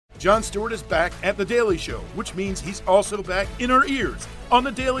Jon Stewart is back at The Daily Show, which means he's also back in our ears on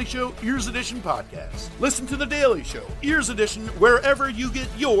The Daily Show Ears Edition podcast. Listen to The Daily Show Ears Edition wherever you get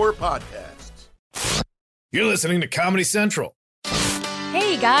your podcasts. You're listening to Comedy Central.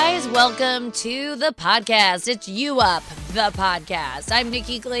 Hey guys, welcome to the podcast. It's You Up, the podcast. I'm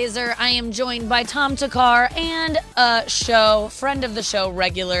Nikki Glazer. I am joined by Tom Takar and friend of the show,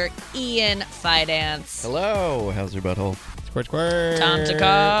 regular Ian Fidance. Hello. How's your butthole? Squirt, squirt. Tom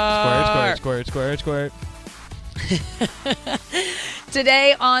Takar. Squirt, squirt, squirt, squirt, squirt.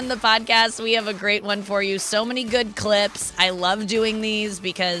 Today on the podcast, we have a great one for you. So many good clips. I love doing these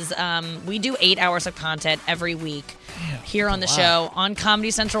because we do 8 hours of content every week here on the show on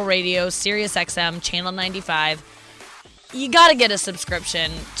Comedy Central Radio, Sirius XM, Channel 95. You got to get a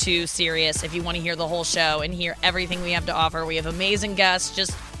subscription to Sirius if you want to hear the whole show and hear everything we have to offer. We have amazing guests,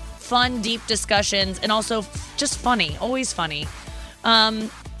 just fun, deep discussions, and also just funny, always funny.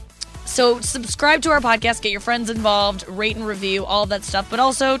 So subscribe to our podcast, get your friends involved, rate and review, all of that stuff, but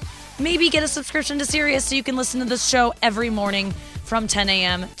also maybe get a subscription to Sirius so you can listen to this show every morning from 10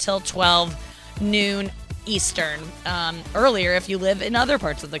 a.m. till 12 noon Eastern. Earlier if you live in other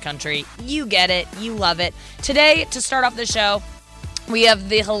parts of the country. You get it. You love it. Today, to start off the show, we have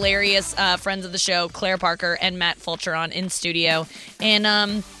the hilarious friends of the show, Claire Parker and Matt Fulchiron in studio.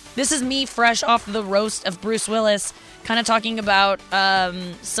 And this is me fresh off the roast of Bruce Willis, kind of talking about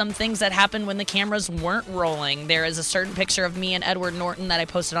some things that happened when the cameras weren't rolling. There is a certain picture of me and Edward Norton that I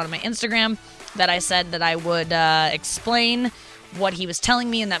posted on my Instagram that I said that I would explain what he was telling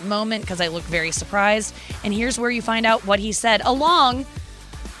me in that moment because I look very surprised. And here's where you find out what he said, along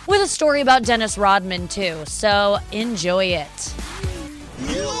with a story about Dennis Rodman, too. So enjoy it.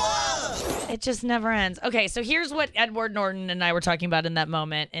 It just never ends. Okay, so here's what Edward Norton and I were talking about in that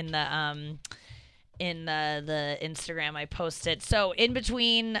moment in the Instagram I posted. So in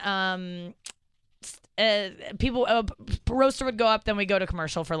between roaster would go up, then we go to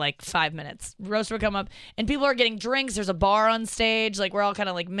commercial for like 5 minutes. Roaster would come up and people are getting drinks. There's a bar on stage, like we're all kind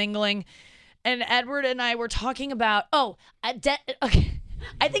of like mingling. And Edward and I were talking about okay.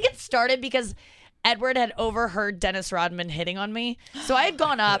 I think it started because Edward had overheard Dennis Rodman hitting on me. So I had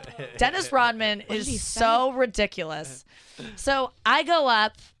gone up. Dennis Rodman is so ridiculous. So I go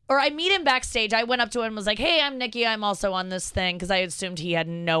up, or I meet him backstage. I went up to him and was like, hey, I'm Nikki. I'm also on this thing, because I assumed he had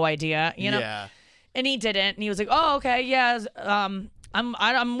no idea, you know? Yeah. And he didn't. And he was like, oh, okay, yeah. I'm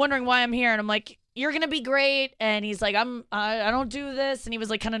wondering why I'm here. And I'm like, you're going to be great. And he's like, I don't do this. And he was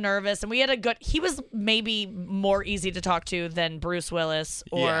like kind of nervous. And we had he was maybe more easy to talk to than Bruce Willis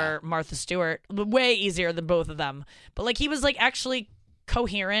or Martha Stewart. Way easier than both of them. But like, he was like actually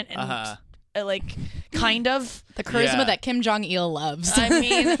coherent and like kind of. The charisma that Kim Jong-il loves. I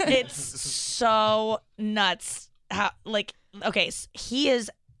mean, it's so nuts. How, like, okay, so he is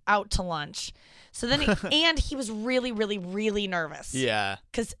out to lunch. So then, and he was really, really, really nervous. Yeah.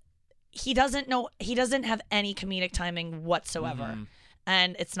 Because he doesn't have any comedic timing whatsoever. Mm-hmm.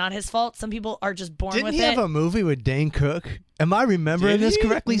 And it's not his fault. Some people are just born with it. Didn't he have a movie with Dane Cook? Am I remembering this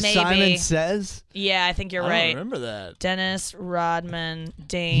correctly? Maybe. Simon Says? Yeah, I think you're right. I don't remember that. Dennis Rodman,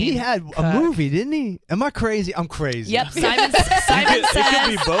 Dane He had Cook. a movie, didn't he? Am I crazy? I'm crazy. Yep, Simon Says. It could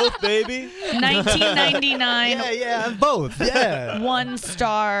be both, baby. 1999. Yeah, both. Yeah. 1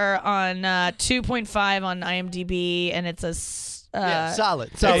 star on 2.5 on IMDb, and it's a solid.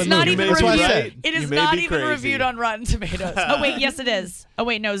 It's not movie. even That's what I reviewed. said. It is You may not be even crazy. reviewed on Rotten Tomatoes. Oh wait, yes it is. Oh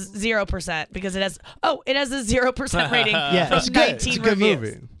wait, no, 0% because it has a 0% rating Yeah, from it's good. 19 It's a good reviews.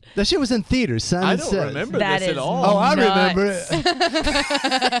 movie. That shit was in theaters. Simon I don't Says. remember That this is at all. Oh, I nuts. remember it.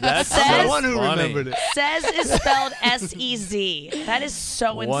 That's Says- I'm the one who funny. remembered it. Says is spelled S-E-Z. That is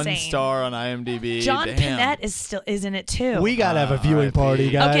so insane. 1 star on IMDb. John Damn. Pinette is in it too. We gotta have a viewing party,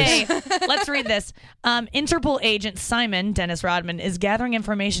 guys. Okay, let's read this. Interpol agent Simon, Dennis Rodman, is gathering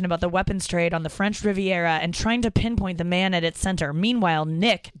information about the weapons trade on the French Riviera and trying to pinpoint the man at its center. Meanwhile,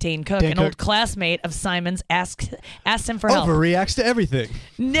 Nick, Dane Cook, an old classmate of Simon's, asked him for help. Overreacts to everything.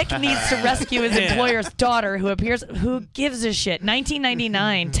 Nick needs to rescue his employer's daughter, who gives a shit.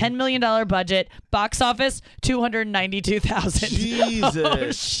 1999, $10 million budget, box office, $292,000. Jesus.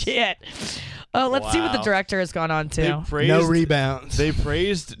 Oh, shit. Oh, let's see what the Wow. director has gone on to. They praised, No rebounds. They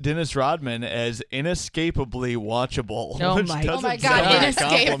praised Dennis Rodman as inescapably watchable. Oh which my- doesn't Oh my sound God, like a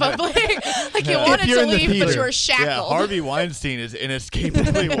compliment. inescapably. Like you wanted you're to in the leave, but theater. you were shackled. Yeah, Harvey Weinstein is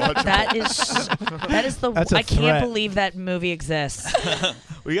inescapably watchable. That is the. That's a I can't threat. believe that movie exists.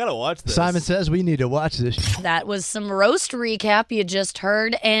 We gotta watch this. Simon Says we need to watch this. That was some roast recap you just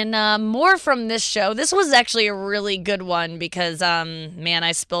heard, and more from this show. This was actually a really good one because, man,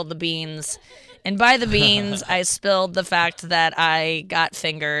 I spilled the beans And by the beans, I spilled the fact that I got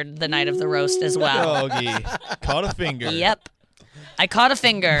fingered the night of the roast as well. Doggy. Caught a finger. Yep. I caught a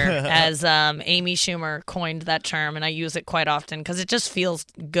finger, as Amy Schumer coined that term, and I use it quite often because it just feels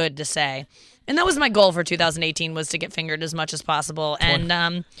good to say. And that was my goal for 2018, was to get fingered as much as possible. And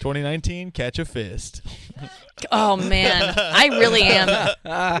 2019, catch a fist. oh man, I really am.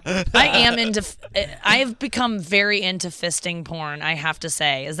 I am into. I've become very into fisting porn. I have to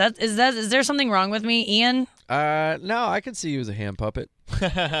say, is there something wrong with me, Ian? No, I can see you as a hand puppet.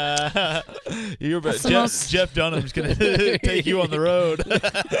 Jeff Dunham's gonna take you on the road.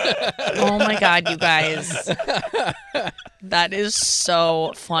 Oh my God, you guys. That is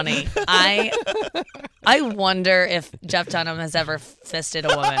so funny. I wonder if Jeff Dunham has ever fisted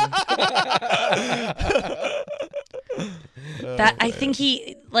a woman. I think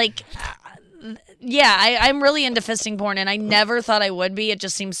he, like, yeah, I'm really into fisting porn, and I never thought I would be. It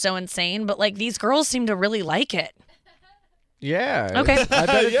just seems so insane. But, like, these girls seem to really like it. Yeah. Okay. I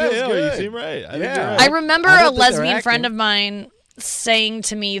bet it feels good. You seem right. I think you're Yeah. right. I remember I a don't think they're lesbian friend acting. of mine saying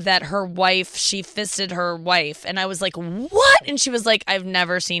to me that she fisted her wife, and I was like, what? And she was like, I've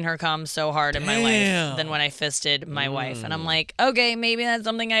never seen her come so hard in my life than when I fisted my wife. And I'm like, okay, maybe that's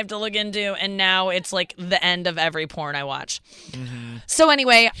something I have to look into. And now it's like the end of every porn I watch. So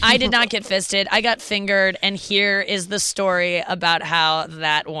anyway, I did not get fisted. I got fingered, and here is the story about how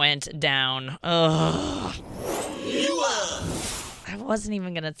that went down. Ugh. I wasn't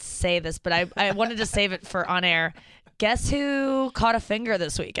even going to say this, but I wanted to save it for on air. Guess who caught a finger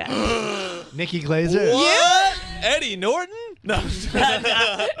this weekend? Nikki Glazer. What? Eddie Norton? No. Dennis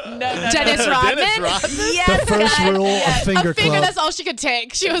Rodman? Dennis Rodman? Yes, The first guys, rule yes. of Finger A finger, Club. that's all she could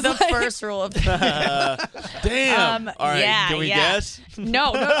take. She was The like, first rule of Damn. All right. yeah, Can we yeah. guess?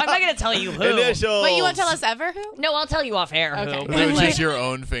 No, I'm not going to tell you who. Initials. Wait, you won't tell us ever who? No, I'll tell you off air Okay. who. It But was like, just your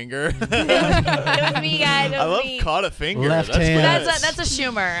own finger. it was me, guys. It I was love me. caught a finger. Left That's hand. good. That's a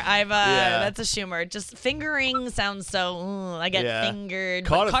Schumer. Yeah. That's a Schumer. Just fingering sounds so. I get fingered.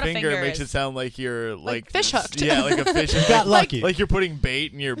 Caught but a finger makes is- it sound like you're like fish hooked. Yeah, like a fish. Got lucky. Like you're putting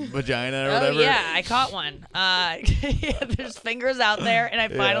bait in your vagina or Oh whatever. yeah, I caught one. There's fingers out there, and I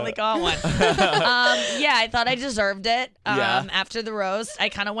finally caught one. Yeah, I thought I deserved it. Yeah. After the roast, I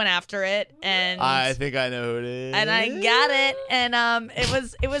kind of went after it, and I think I know who it is. and I got it, and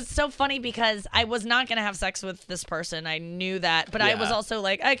it was so funny because I was not gonna have sex with this person. I knew that, but I was Yeah. also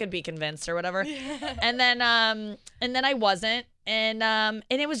like, I could be convinced or whatever. And then I wasn't. And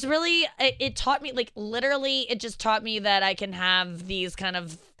it was really, it taught me, like, literally, it just taught me that I can have these kind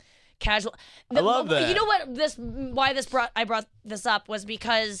of casual. I love that. You know what? I brought this up was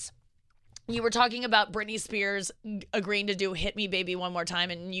because you were talking about Britney Spears agreeing to do "Hit Me, Baby, One More Time,"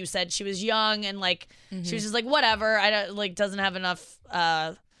 and you said she was young and like she was just like, whatever. I don't like doesn't have enough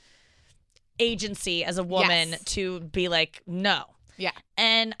agency as a woman to be like no. Yeah.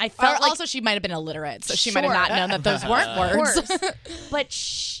 And I Or felt like also, she might have been illiterate, so she might have Sure. not known that those weren't words.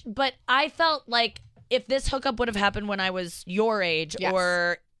 But but I felt like if this hookup would have happened when I was your age Yes.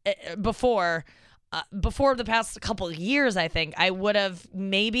 or before the past couple of years, I think I would have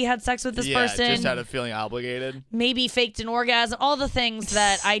maybe had sex with this person. just out of feeling obligated. Maybe faked an orgasm, all the things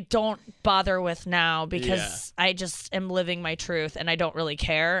that I don't bother with now because I just am living my truth and I don't really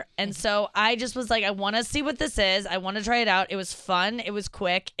care. And so I just was like, I want to see what this is. I want to try it out. It was fun. It was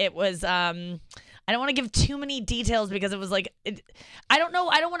quick. It was, I don't want to give too many details because it was like, I don't know.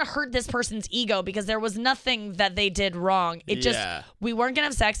 I don't want to hurt this person's ego because there was nothing that they did wrong. It just, we weren't going to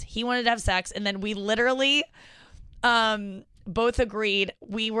have sex. He wanted to have sex. And then we literally, both agreed.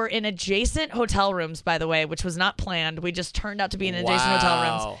 We were in adjacent hotel rooms, by the way, which was not planned. We just turned out to be in adjacent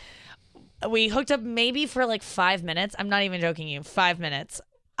hotel rooms. We hooked up maybe for like 5 minutes. I'm not even joking you. 5 minutes.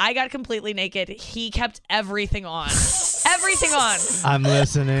 I got completely naked. He kept everything on. Everything on. I'm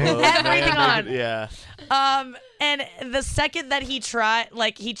listening. Everything on. Yeah. And the second that he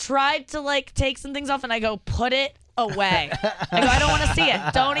tried to like take some things off, and I go, put it away. I go, I don't want to see it.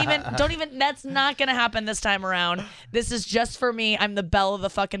 Don't even. That's not gonna happen this time around. This is just for me. I'm the belle of the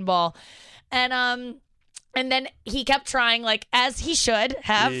fucking ball. And then he kept trying, like, as he should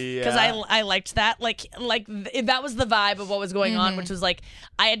have, because I liked that. Like that was the vibe of what was going on, which was like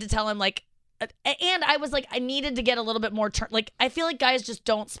I had to tell him like. And I was like, I needed to get a little bit more, like, I feel like guys just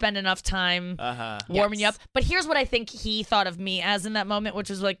don't spend enough time warming you up. But here's what I think he thought of me as in that moment,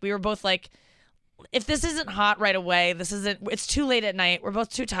 which was like, we were both like, if this isn't hot right away, it's too late at night. We're both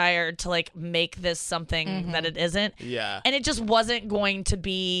too tired to like make this something that it isn't. Yeah. And it just wasn't going to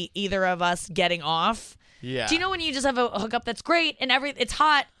be either of us getting off. Yeah. Do you know when you just have a hookup that's great and it's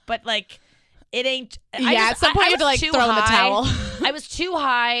hot, but like, it ain't. At some point you have to like too throw in the high. towel. I was too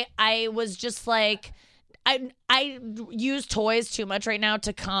high. I was just like, I use toys too much right now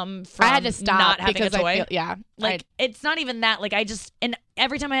to come from I had to stop not having because a toy. It's not even that. Like, and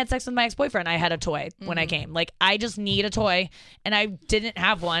every time I had sex with my ex-boyfriend, I had a toy when I came. Like, I just need a toy, and I didn't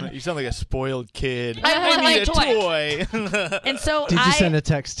have one. You sound like a spoiled kid. I need want a toy. And so Did you send a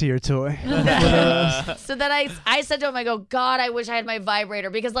text to your toy? So then I said to him, I go, God, I wish I had my vibrator,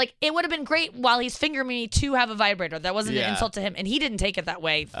 because like it would have been great while he's fingering me to have a vibrator. That wasn't an insult to him, and he didn't take it that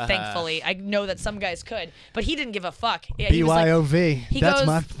way. Thankfully, I know that some guys could, but he didn't give a fuck. He was like- BYOV. That's goes-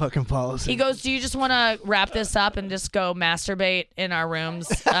 my fucking policy. He goes, do you just want to wrap this up and just go masturbate in our rooms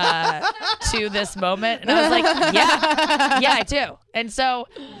to this moment? And I was like, yeah, I do. And so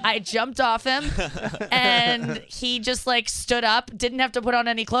I jumped off him, and he just like stood up, didn't have to put on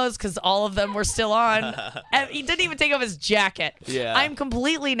any clothes because all of them were still on. And he didn't even take off his jacket. Yeah. I'm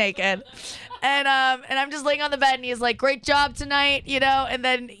completely naked. And I'm just laying on the bed, and he's like, great job tonight, you know? And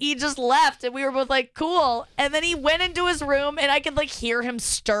then he just left, and we were both like, cool. And then he went into his room, and I could like hear him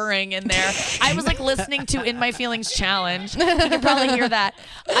stirring in there. I was like listening to In My Feelings Challenge. You can probably hear that.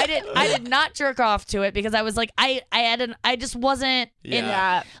 I did not jerk off to it because I was like, I just wasn't in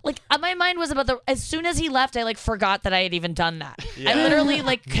that. Like, my mind was about as soon as he left, I like forgot that I had even done that. I literally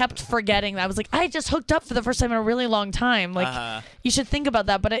like kept forgetting that. I was like, I just hooked up for the first time in a really long time. Like, you should think about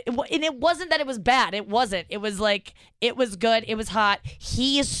that. But it wasn't that it was bad. It wasn't. It was like, it was good. It was hot.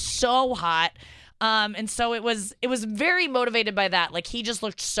 He is so hot. And so it was very motivated by that. Like, he just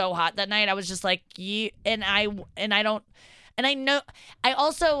looked so hot that night. I was just like, I know I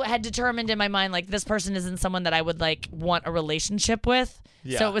also had determined in my mind, like, this person isn't someone that I would like want a relationship with.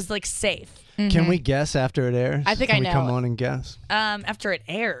 Yeah. So it was like safe. Can we guess after it airs? I think Can I we know. come on and guess? After it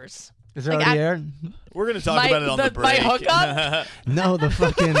airs. Is it already aired? We're going to talk about it on the My break. hookup? No, the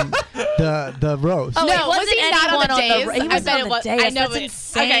fucking the roast. Oh, No, it wasn't was he not anyone on the days? He I was bet on it the was. days. I know, That's but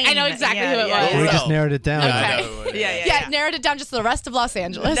insane. okay, I know exactly who it was. We just narrowed it down. Yeah, narrowed it down just to the rest of Los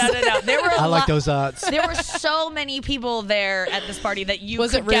Angeles. No. There were I like those odds. There were so many people there at this party that you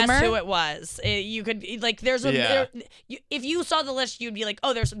Was could it guess rumor? who it was. You could like, there's if you saw the list, you'd be like,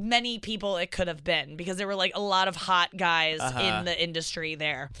 oh, there's many people it could have been, because there were like a lot of hot guys in the industry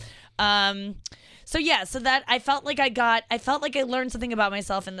there. So that I felt like I learned something about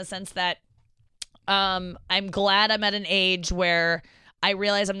myself in the sense that I'm glad I'm at an age where I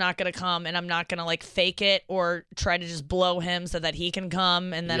realize I'm not going to come, and I'm not going to like fake it or try to just blow him so that he can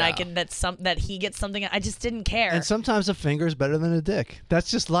come, and then I can that he gets something. I just didn't care. And sometimes a finger's better than a dick. That's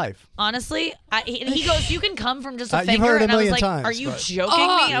just life. Honestly, he goes, you can come from just a You've finger, heard it a and I was million like, times, are you but- joking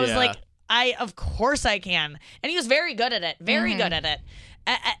me? I was like, of course I can. And he was very good at it. Very good at it.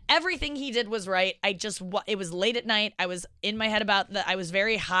 Everything he did was right. It was late at night. I was in my head about that. I was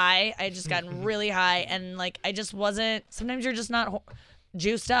very high. I had just gotten really high, and like, I just wasn't. Sometimes you're just not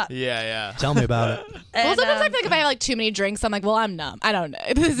juiced up. Yeah. Tell me about it. Well, sometimes I feel like if I have like too many drinks, I'm like, well, I'm numb. I don't know.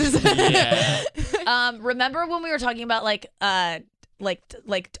 This is Remember when we were talking about like I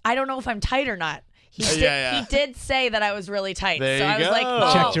don't know if I'm tight or not. He did say that I was really tight. There so you I was go. like,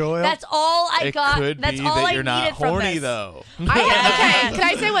 oh, Checked your oil? that's all I got. Could That's be all that I you're not needed from horny, this. though. Okay, can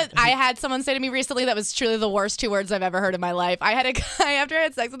I say what I had someone say to me recently that was truly the worst 2 words I've ever heard in my life? I had a guy, after I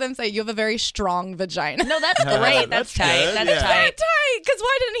had sex with him, say, you have a very strong vagina. No, that's great. That's tight. good, That's yeah. tight. Tight, because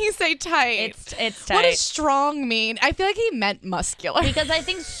why didn't he say tight? It's tight. What does strong mean? I feel like he meant muscular. Because I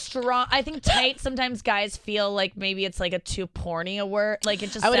think tight, sometimes guys feel like maybe it's like a too porny a word. Like,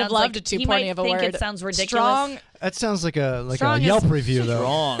 it just I would have sounds loved like a too he porny might of a think word. It sounds ridiculous. Strong. That sounds like a Strong is Yelp review, though.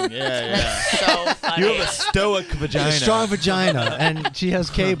 Wrong. Yeah. So funny. You have a stoic vagina. A strong vagina, and she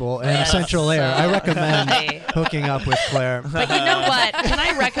has cable and central air. I recommend funny. hooking up with Claire. But you know what? Can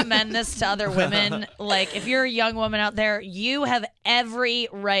I recommend this to other women? Like, if you're a young woman out there, you have every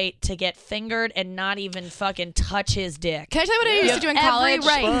right to get fingered and not even fucking touch his dick. Can I tell you what I used to do in college? Every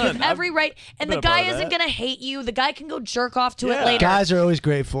right. You have Fun. every right. And been the a part guy of isn't that. going to hate you. The guy can go jerk off to it Yeah. later. Guys are always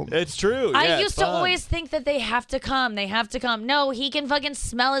grateful. It's true. I Yeah, used it's to fun. always think that they have to come. No, he can fucking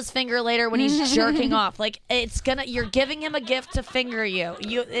smell his finger later when he's jerking off. Like, you're giving him a gift to finger you.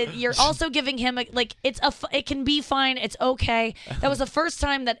 You're also giving him it can be fine. It's okay. That was the first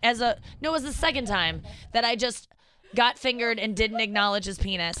time that it was the second time that I just got fingered and didn't acknowledge his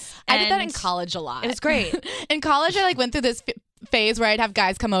penis. I did that in And college a lot. It was great. In college, I went through this phase where I'd have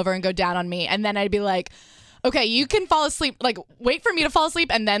guys come over and go down on me, and then I'd be like, okay, you can fall asleep, like wait for me to fall asleep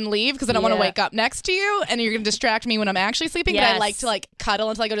and then leave because I don't want to Yeah. wake up next to you and you're going to distract me when I'm actually sleeping. But I like to like cuddle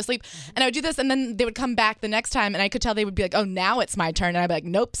until I go to sleep. And I would do this and then they would come back the next time and I could tell they would be like, oh, now it's my turn. And I'd be like,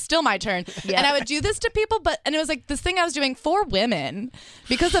 nope, still my turn. Yeah. And I would do this to people, and it was like this thing I was doing for women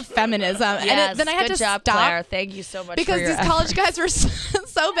because of feminism. Yes, And then I had good to job, stop. Claire. Thank you so much Because for your these college guys were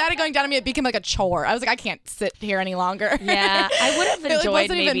so bad at going down on me, it became like a chore. I was like, I can't sit here any longer. Yeah, I would have It, enjoyed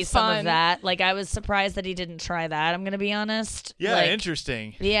wasn't even maybe some fun. of that. Like, I was surprised that he didn't try that. I'm going to be honest. Yeah, Like,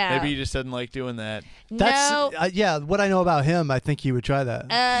 interesting. Yeah. Maybe he just doesn't like doing that. No. Yeah, what I know about him, I think he would try that.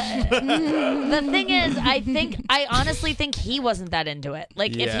 The thing is, I honestly think he wasn't that into it.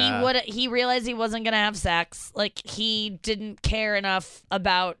 Like, Yeah. if he realized he wasn't gonna have sex, like he didn't care enough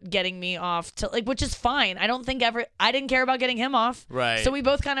about getting me off to like, which is fine. I didn't care about getting him off. Right. So we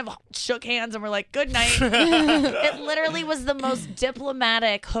both kind of shook hands and were like, good night. It literally was the most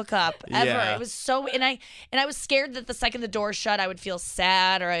diplomatic hookup ever. Yeah. It was so, and I was scared that the second the door shut, I would feel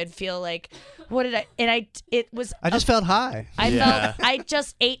sad or I'd feel like, I just felt high. I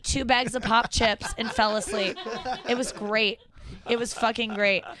just ate 2 bags of pop chips and fell asleep. It was great. It was fucking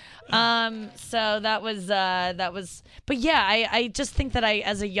great. So that was, but yeah, I just think that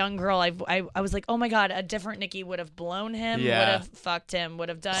as a young girl, I was like, oh my God, a different Nikki would have blown him, Yeah. would have fucked him, would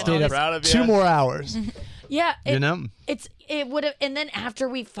have done all Stayed this. up proud of 2 ya. more hours. Yeah. You know? It would have, and then after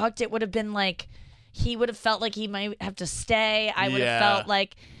we fucked, it would have been like, he would have felt like he might have to stay. I would have Yeah. felt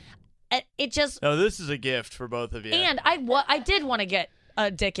like, it just, No, this is a gift for both of you. and I did want to get a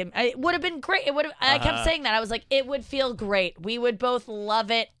dick in. It would have been great. It would have. I kept saying that. I was like, it would feel great. We would both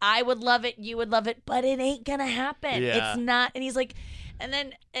love it. I would love it. You would love it. But it ain't gonna happen. Yeah. It's not. And he's like, and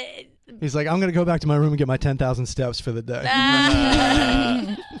then. He's like, I'm going to go back to my room and get my 10,000 steps for the day.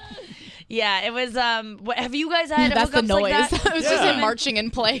 Yeah, it was. Have you guys had That's the hookups noise. like that? It was just him marching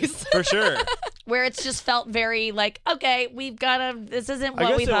in place. For sure. Where it's just felt very like, okay, we've got to. This isn't I what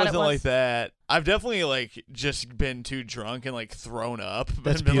guess we it thought wasn't it was. like that. I've definitely like just been too drunk and like thrown up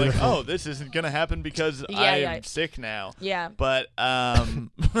That's and been beautiful. like, oh, this isn't gonna happen because Yeah, I yeah. am sick now. Yeah. But but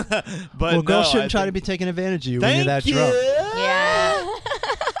Well, girls no, shouldn't I try to think- be taking advantage of you when Thank you're that you. drunk. Yeah.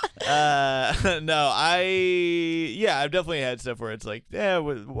 No, I've definitely had stuff where it's like, yeah,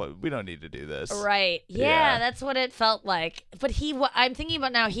 we don't need to do this. Right. Yeah, Yeah. that's what it felt like. But I'm thinking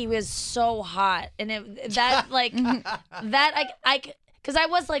about now, he was so hot. And that, like, because I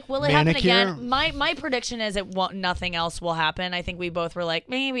was like, will it happen Manicure? again? My prediction is nothing else will happen. I think we both were like,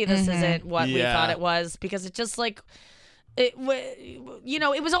 maybe this isn't what we Yeah. thought it was. Because it just like, it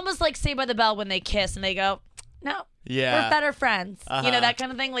was almost like Saved by the Bell when they kiss and they go, no, Yeah. we're better friends. You know, Uh-huh. that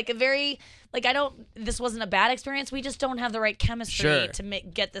kind of thing. Like a very, like this wasn't a bad experience. We just don't have the right chemistry Sure. to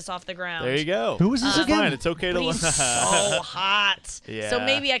get this off the ground. There you go. Who was this It's again? fine. It's okay to But he's so hot. Yeah. So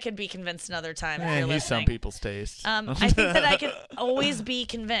maybe I could be convinced another time if you're He's some listening. people's taste. I think that I could always be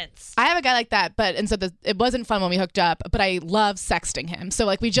convinced. I have a guy like that, and so it wasn't fun when we hooked up, but I love sexting him. So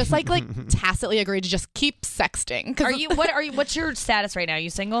like we just like tacitly agreed to just keep sexting. What's your status right now? Are you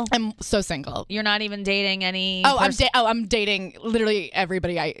single? I'm so single. You're not even dating any. I'm dating literally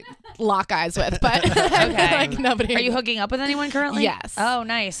everybody I lock eyes with, but Okay. like nobody. Are you hooking up with anyone currently? Yes. Oh,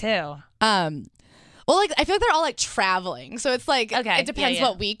 nice. Who? Well, like I feel like they're all like traveling, so it's like Okay, it depends yeah.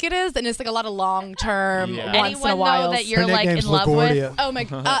 what week it is, and it's like a lot of long term, Yeah. once Anyone in a while. know that you're Her like in nickname's love LaGuardia. with? Oh my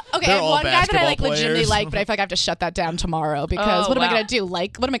god. Okay, I They're have all one guy that I basketball like legitimately players. like, but I feel like I have to shut that down tomorrow because Oh, what am I wow. gonna do?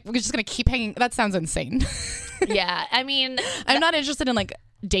 Like, what am I? We're just gonna keep hanging. That sounds insane. Yeah. I mean, I'm not interested in like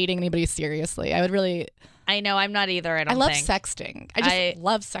dating anybody seriously. I would really. I know I'm not either. I I don't love think. sexting. I just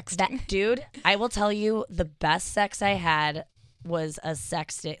love sexting. That dude, I will tell you, the best sex I had was a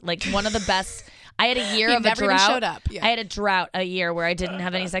sexting. Like one of the best. I had a year He of a never even drought. showed up. Yeah. I had a drought a year where I didn't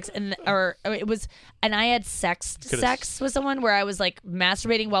have any sex, and I had sex with someone where I was like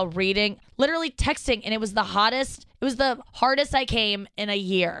masturbating while reading, literally texting, and it was the hottest. It was the hardest I came in a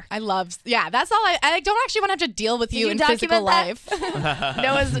year. I love. Yeah, that's all. I don't actually want to have to deal with you you in physical document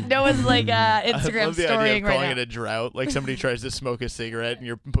life. Noah's like I Instagram love the idea storying of right calling now. it a drought. Like somebody tries to smoke a cigarette and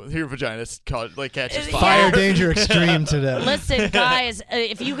your vagina catches Yeah. fire. Fire danger extreme today. Listen, guys,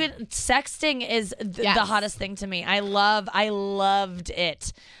 if you could, sexting is the Yes. hottest thing to me. I loved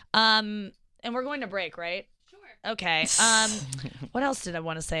it. And we're going to break, right? Sure. Okay. What else did I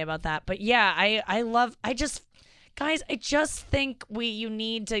want to say about that? But yeah, I just think you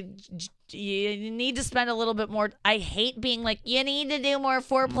need to spend a little bit more. I hate being like, you need to do more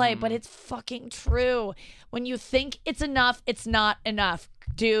foreplay, but it's fucking true. When you think it's enough, it's not enough.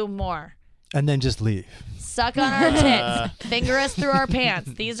 Do more. And then just leave. Suck on our tits, finger us through our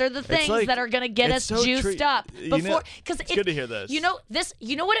pants. These are the things that are gonna get us so juiced up before. Because it's good to hear this. You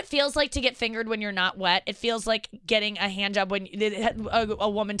know what it feels like to get fingered when you're not wet. It feels like getting a hand job when a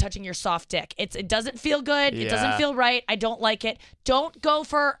woman touching your soft dick. It doesn't feel good. It doesn't feel right. I don't like it. Don't go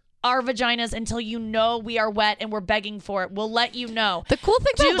for our vaginas until you know we are wet and we're begging for it. We'll let you know. The cool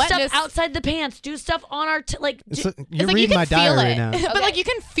thing do about stuff wetness, outside the pants. Do stuff on our you're reading my diary now. But like you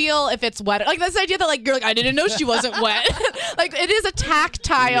can feel if it's wet. Like this idea that like you're like I didn't know she wasn't wet. Like it is a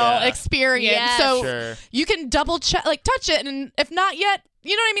tactile experience. Yes. So you can double check, like touch it, and if not yet,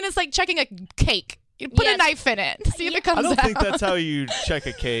 you know what I mean. It's like checking a cake. You put a knife in it. See if it comes out. I don't think that's how you check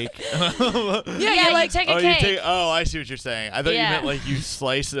a cake. You take a cake. I see what you're saying. I thought you meant like you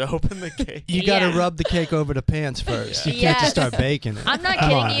slice open the cake. You got to rub the cake over the pants first. You can't just start baking it. I'm not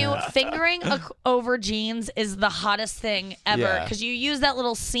kidding you. Fingering over jeans is the hottest thing ever because you use that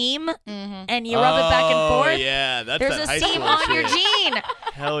little seam and you rub it back and forth. Yeah, that's There's a seam on your jean.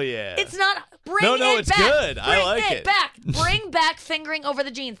 Hell yeah. It's not. It's back. good. I like it. Back. Bring back fingering over the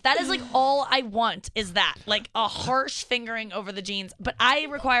jeans. That is like all I want is that. Like a harsh fingering over the jeans. But I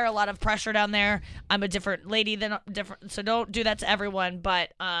require a lot of pressure down there. I'm a different lady so don't do that to everyone.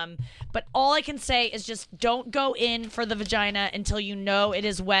 But all I can say is just don't go in for the vagina until you know it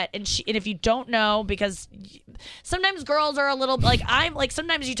is wet. And if you don't know, because sometimes girls are a little like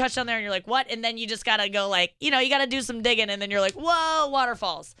sometimes you touch down there and you're like, what? And then you just gotta go like, you gotta do some digging and then you're like, whoa,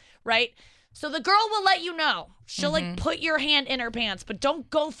 waterfalls, right? So the girl will let you know. She'll like put your hand in her pants, but don't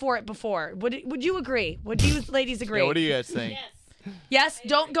go for it before. Would you agree? Would you ladies agree? Yeah, what do you guys think? Yes,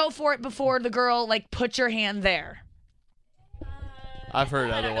 don't go for it before the girl like put your hand there. I've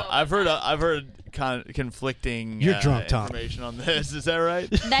heard I've heard conflicting drunk, Tom. information on this. Is that right?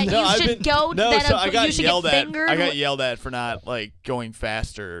 That you should go. I got yelled at. I got yelled at for not like going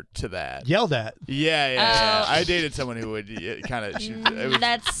faster to that. Yelled at? Yeah. I dated someone who would kind of.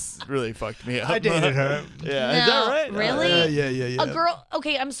 That's really fucked me up. I dated her. Yeah, is that right? Really? Yeah. A girl.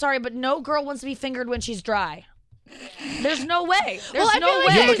 Okay, I'm sorry, but no girl wants to be fingered when she's dry. There's no way. There's no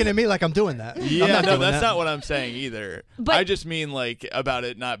way. You're looking at me like I'm doing that. Yeah, that's not what I'm saying either. But I just mean like about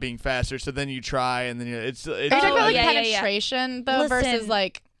it not being faster. So then you try, and then it's. Are you talking about like penetration though, versus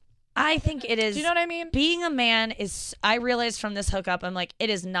like? I think it is. Do you know what I mean? Being a man is. I realized from this hookup, I'm like, it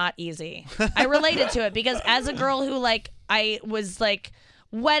is not easy. I related to it because as a girl who like I was like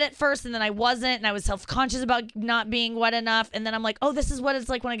wet at first and then I wasn't, and I was self-conscious about not being wet enough, and then I'm like, oh, this is what it's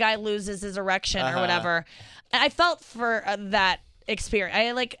like when a guy loses his erection or whatever. I felt for that experience.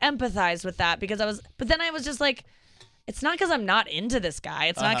 I like empathized with that because but then I was just like, it's not because I'm not into this guy.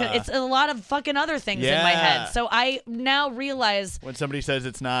 It's not. It's a lot of fucking other things in my head. So I now realize when somebody says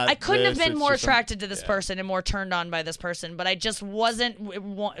it's not. I couldn't have been more attracted to this person and more turned on by this person, but I just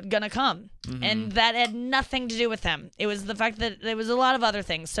wasn't gonna come, and that had nothing to do with him. It was the fact that there was a lot of other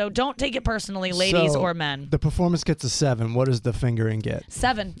things. So don't take it personally, ladies or men. The performance gets a 7. What does the fingering get?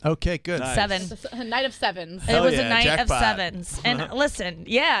 7. Okay, good. Nice. 7. A night of sevens. It was a night jackpot. of 7s. And listen,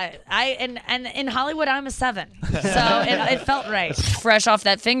 and in Hollywood I'm a 7. So it felt right. Fresh off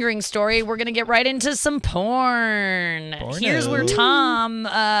that fingering story, we're gonna get right into some porn. Here's where Tom,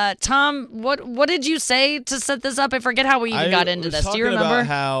 what did you say to set this up? I forget how we even got into this. Do you remember?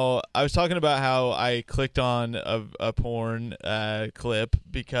 I was talking about how I clicked on a porn clip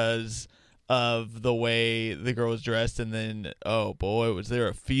because of the way the girl was dressed, and then oh boy, was there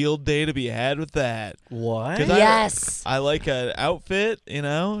a field day to be had with that? What? Yes. I like an outfit,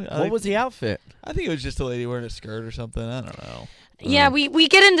 What was the outfit? I think it was just a lady wearing a skirt or something. I don't know. Yeah, we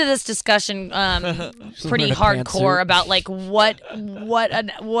get into this discussion pretty hardcore about like what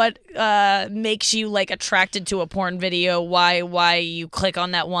makes you like attracted to a porn video, why you click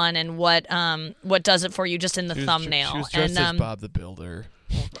on that one, and what does it for you just in the thumbnail. She was dressed as Bob the Builder.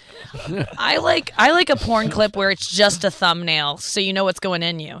 I like a porn clip where it's just a thumbnail, so you know what's going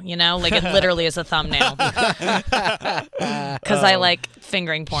in you. You know, like it literally is a thumbnail. Because I like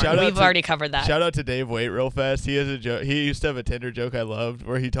fingering porn. We've already covered that. Shout out to Dave Waite real fast. He has a joke. He used to have a Tinder joke I loved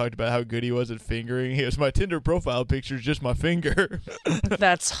where he talked about how good he was at fingering. He goes, "My Tinder profile picture is just my finger."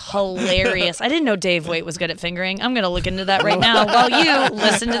 That's hilarious. I didn't know Dave Waite was good at fingering. I'm gonna look into that right now while you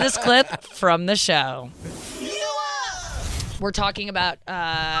listen to this clip from the show. We're talking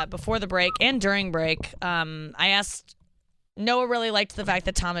about before the break and during break. I asked. Noah really liked the fact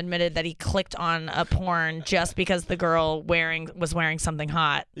that Tom admitted that he clicked on a porn just because the girl was wearing something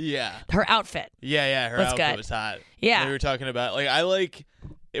hot. Yeah. Her outfit. Yeah, her outfit was hot. Yeah. We were talking about, like, I like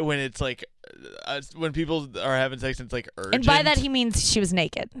it when it's, like, when people are having sex, it's like urgent. And by that he means she was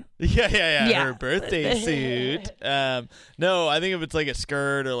naked. Yeah. Her birthday suit. No, I think if it's like a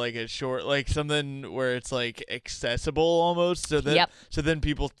skirt or like a short, like something where it's like accessible almost, so then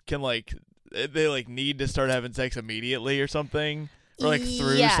people can like they like need to start having sex immediately or something. Or like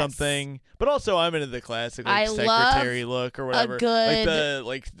through something, but also I'm into the classic like secretary look or whatever,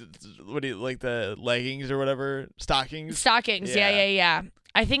 like the leggings or whatever, stockings. Yeah.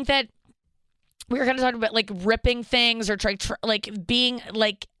 I think that we were kind of talking about like ripping things or like being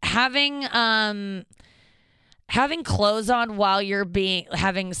like having clothes on while you're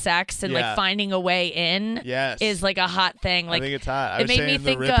having sex and like finding a way in is like a hot thing. Like, I think it's hot. It made me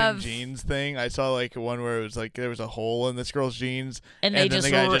think the ripping of jeans thing. I saw like one where it was like there was a hole in this girl's jeans, and then the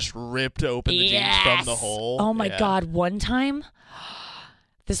guy just ripped open the jeans from the hole. Oh my God! One time,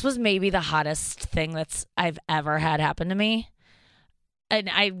 this was maybe the hottest thing I've ever had happen to me. And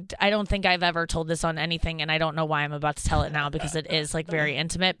I don't think I've ever told this on anything, and I don't know why I'm about to tell it now because it is like very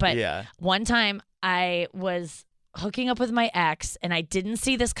intimate. But one time I was hooking up with my ex, and I didn't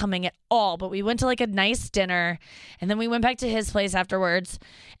see this coming at all. But we went to like a nice dinner, and then we went back to his place afterwards.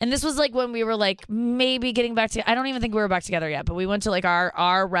 And this was like when we were like maybe getting back to. I don't even think we were back together yet. But we went to like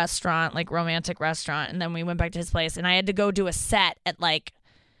our restaurant, like romantic restaurant, and then we went back to his place, and I had to go do a set at like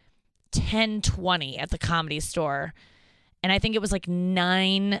 10:20 at the Comedy Store. And I think it was like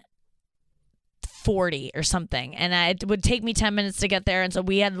 9:40 or something. And it would take me 10 minutes to get there. And so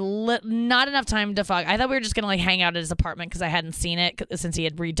we had not enough time to fuck. I thought we were just going to like hang out at his apartment because I hadn't seen it since he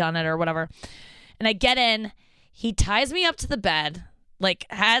had redone it or whatever. And I get in. He ties me up to the bed, like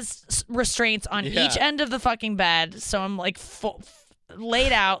has restraints on each end of the fucking bed. So I'm like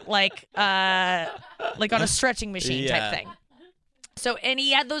laid out like on a stretching machine type thing. So, and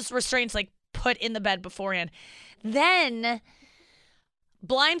he had those restraints like put in the bed beforehand. Then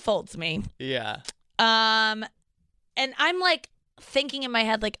blindfolds me. Yeah. And I'm like thinking in my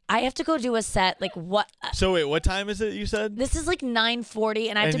head, like, I have to go do a set. Like, what? So wait, what time is it you said? This is like 9:40,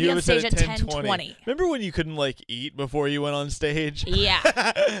 and I have to be on stage at 10:20. Remember when you couldn't like eat before you went on stage? Yeah.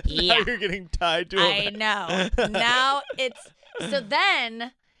 Now you're getting tied to I know. Now it's so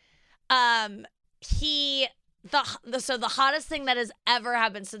then so the hottest thing that has ever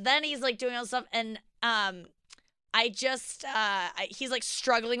happened. So then he's like doing all this stuff, and he's like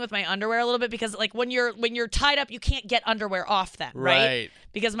struggling with my underwear a little bit because like when you're tied up, you can't get underwear off then, right?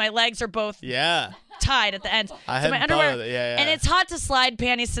 Because my legs are both tied at the end. So my underwear, and it's hot to slide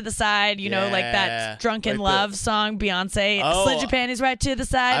panties to the side, you know, like that Drunken Love song, Beyonce, slid your panties right to the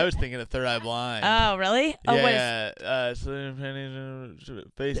side. I was thinking of Third Eye Blind. Oh, really? Slid your panties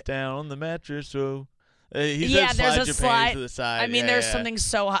face down on the mattress, so. There's a slide to the side. I mean, there's something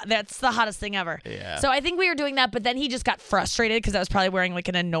so hot. That's the hottest thing ever. Yeah. So I think we were doing that, but then he just got frustrated because I was probably wearing like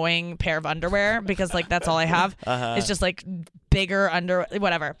an annoying pair of underwear because like that's all I have. It's just like bigger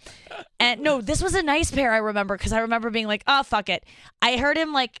whatever. And no, this was a nice pair. I remember because I remember being like, oh fuck it. I heard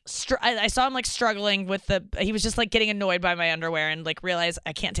him like I saw him like struggling with he was just like getting annoyed by my underwear and like realized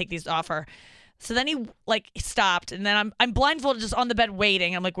I can't take these off her. So then he like stopped, and then I'm blindfolded just on the bed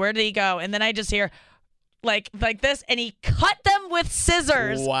waiting. I'm like, where did he go? And then I just hear. Like this, and he cut them with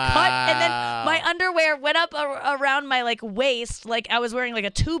scissors. Wow. And then my underwear went up around my like waist, like I was wearing like a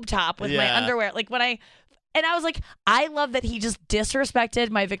tube top with my underwear. Like and I was like, I love that he just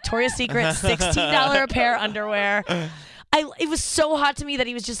disrespected my Victoria's Secret $16 a pair underwear. It was so hot to me that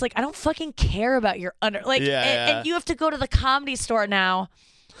he was just like, I don't fucking care about your and you have to go to the Comedy Store now.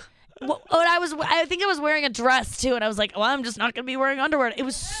 I think I was wearing a dress too, and I was like, "Well, I'm just not gonna be wearing underwear." It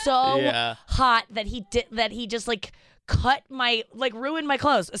was so hot that he just like cut ruined my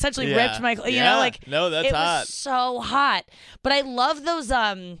clothes, essentially ripped my, no, that's hot. Was so hot. But I love those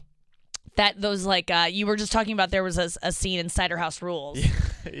you were just talking about. There was a scene in Cider House Rules.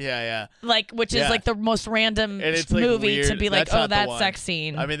 Yeah. Like, which is like the most random it's like movie weird. to be like, that's that sex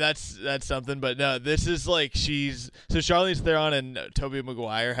scene. I mean, that's something, but no, this is like Charlize Theron and Tobey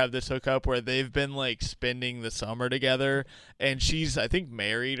Maguire have this hookup where they've been like spending the summer together, and she's I think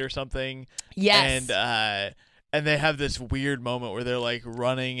married or something. Yes. And they have this weird moment where they're like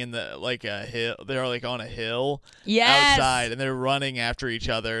running in the like a hill. They're like on a hill outside, and they're running after each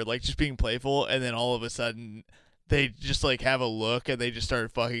other, like just being playful. And then all of a sudden, they just like have a look, and they just start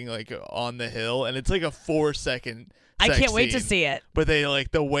fucking like on the hill. And it's like a 4-second. I can't wait to see it. But they like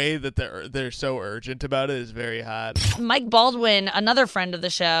the way that they're so urgent about it is very hot. Mike Baldwin, another friend of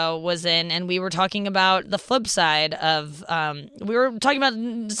the show, was in, and we were talking about the flip side of we were talking about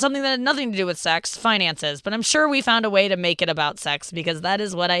something that had nothing to do with sex, finances. But I'm sure we found a way to make it about sex because that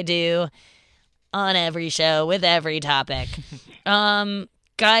is what I do on every show with every topic.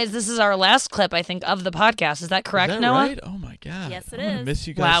 Guys, this is our last clip, I think, of the podcast. Is that correct, is that Noah? Right? Oh my god. Yes, it I'm gonna is. miss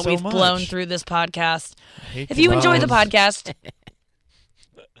you guys wow, so we've much. blown through this podcast. If you enjoy the podcast,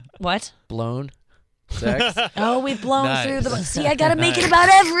 what? Blown. Sex. Oh, we've blown Nice. through the. See, I gotta make it about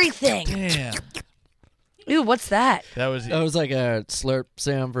everything. Damn. Ooh, what's that? That was like a slurp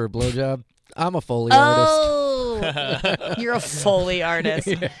sound for a blowjob. I'm a Foley artist. Oh, you're a Foley artist.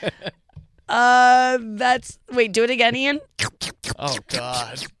 Wait, do it again, Ian. Oh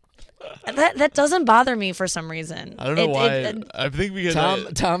God. That doesn't bother me for some reason. I don't know why. I think because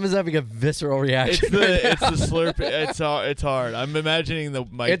Tom is having a visceral reaction. It's the slurp. It's hard. I'm imagining the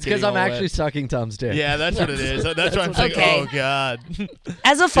mic. It's because I'm actually sucking Tom's dick. Yeah, that's what it is. That's why I'm saying. Okay. Oh God.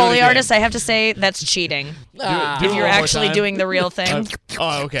 As a Foley artist, I have to say that's cheating. Do If you're actually doing the real thing.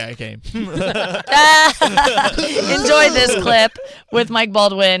 Okay, I came. Enjoy this clip with Mike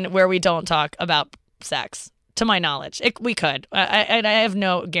Baldwin where we don't talk about sex. To my knowledge, we could. I have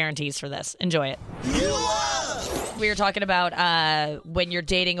no guarantees for this. Enjoy it. We were talking about when you're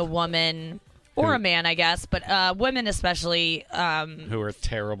dating a woman or a man, I guess, but women especially who are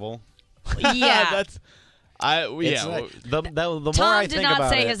terrible. Yeah. The more Tom I did think not about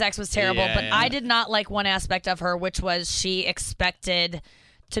say it, his ex was terrible, Yeah, but yeah. I did not like one aspect of her, which was she expected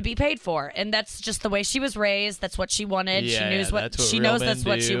to be paid for, and that's just the way she was raised. That's what she wanted. Yeah, she knows that's what she real knows. men That's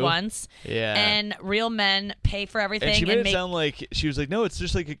what she do. wants. Yeah. And real men pay for everything. And she made it make sound like she was like, no, it's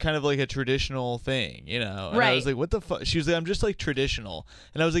just like a kind of like a traditional thing, you know? And I Right. was like, what the fuck? She was like, I'm just like traditional.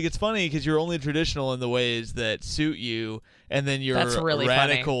 And I was like, it's funny because you're only traditional in the ways that suit you, and then you're That's really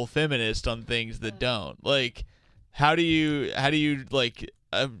radical feminist on things that don't. Like, how do you like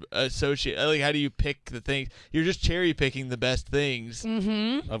associate? Like, how do you pick the things? You're just cherry picking the best things.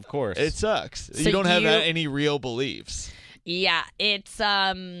 Mm-hmm. of course. It sucks. So you don't have any real beliefs. Yeah, it's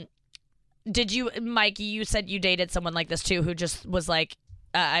Did you, Mike? You said you dated someone like this too, who just was like,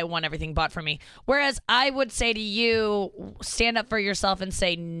 I want everything bought for me. Whereas I would say to you, stand up for yourself and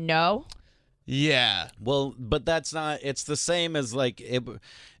say no. Yeah. Well, but that's not. It's the same as like it.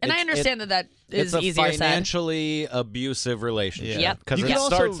 And I understand that is it's a easier said. financially abusive relationship. Yeah. Yep. Because You it can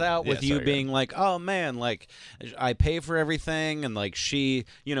also- starts out with Yeah, you sorry, being like, oh man, like I pay for everything, and like she's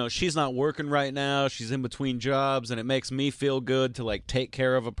not working right now. She's in between jobs, and it makes me feel good to like take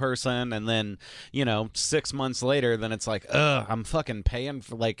care of a person. And then 6 months later, then it's like, I'm fucking paying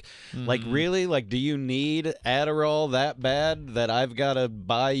for like really, like, do you need Adderall that bad that I've got to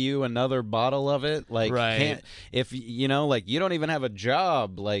buy you another bottle of it? Like, Right. if like you don't even have a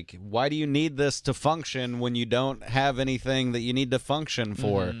job, like why do you need this to function when you don't have anything that you need to function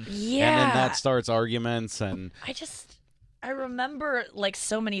for? Yeah. And then that starts arguments and I remember like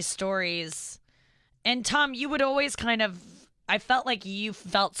so many stories. And Tom, you would always I felt like you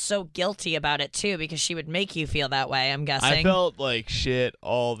felt so guilty about it too, because she would make you feel that way, I'm guessing. I felt like shit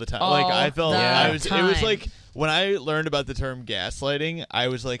all the time. All like I felt the it was time. like when I learned about the term gaslighting, I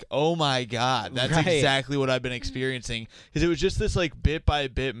was like, "Oh my god, that's Right. exactly what I've been experiencing." Because it was just this like bit by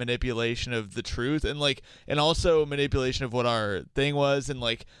bit manipulation of the truth, and also manipulation of what our thing was, and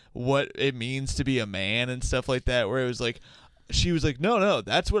like what it means to be a man and stuff like that. Where it was like, she was like, no,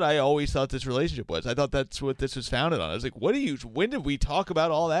 that's what I always thought this relationship was. I thought that's what this was founded on. I was like, when did we talk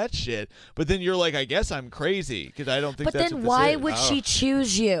about all that shit? But then you're like, I guess I'm crazy because I don't think But that's then what this why is. would she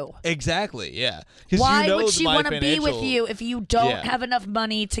choose you? Exactly, yeah. 'Cause Why you know would she my want to be with financial- you if you don't Yeah. have enough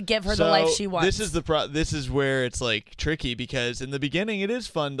money to give her So the life she wants? This is this is where it's like tricky, because in the beginning it is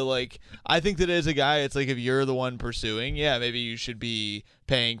fun to like. I think that as a guy, it's like if you're the one pursuing, yeah, maybe you should be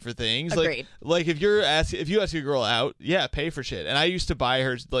paying for things. Agreed. Like if you ask a girl out, yeah, pay for shit. And I used to buy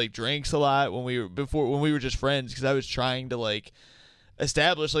her like drinks a lot when we were just friends, because I was trying to like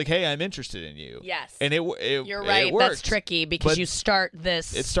establish like, hey, I'm interested in you. Yes. And You're right. It That's worked. tricky because But you start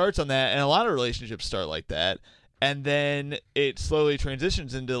this. It starts on that, and a lot of relationships start like that. And then it slowly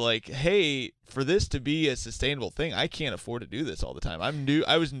transitions into like, hey, for this to be a sustainable thing, I can't afford to do this all the time.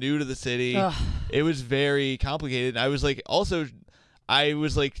 I was new to the city. Ugh. It was very complicated. I was like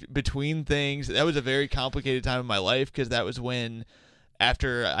between things. That was a very complicated time in my life, because that was when,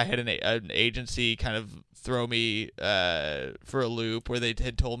 after I had an agency kind of throw me for a loop, where they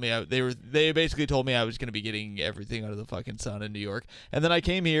had told me they basically told me I was going to be getting everything out of the fucking sun in New York. And then I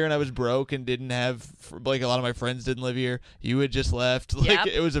came here and I was broke and didn't have, like, a lot of my friends didn't live here. You had just left. Like, Yep.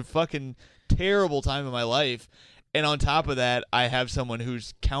 it was a fucking terrible time in my life. And on top of that, I have someone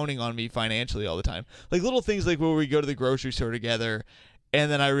who's counting on me financially all the time. Like little things like where we go to the grocery store together, and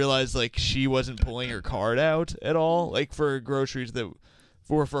then I realized like she wasn't pulling her card out at all, like for groceries that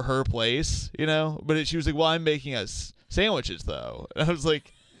were for her place, you know? But she was like, well, I'm making us sandwiches though. And I was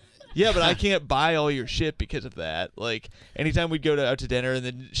like, Yeah, but I can't buy all your shit because of that. Like, anytime we'd go out to dinner, and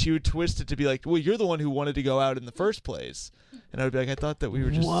then she would twist it to be like, well, you're the one who wanted to go out in the first place. And I would be like, I thought that we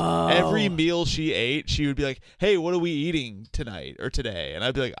were just... Whoa. Every meal she ate, she would be like, hey, what are we eating tonight or today? And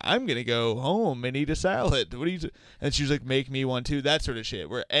I'd be like, I'm going to go home and eat a salad. What do you do? And she was like, make me one too. That sort of shit,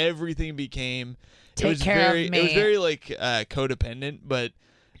 where everything became... Take care of me. It was very, like, codependent, but...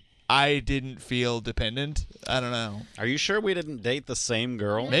 I didn't feel dependent. I don't know. Are you sure we didn't date the same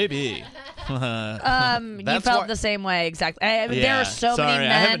girl? Maybe. You felt the same way, exactly. There are so many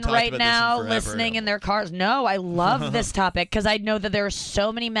men right now listening in their cars. No, I love this topic because I know that there are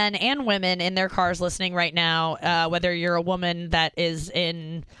so many men and women in their cars listening right now, whether you're a woman that is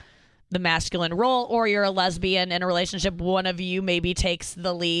in the masculine role or you're a lesbian in a relationship. One of you maybe takes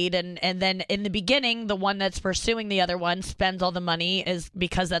the lead, and then in the beginning, the one that's pursuing the other one spends all the money, is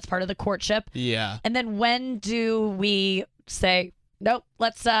because that's part of the courtship. Yeah. And then when do we say, nope,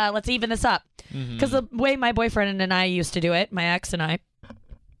 let's even this up? Because the way my boyfriend and I used to do it, my ex and I,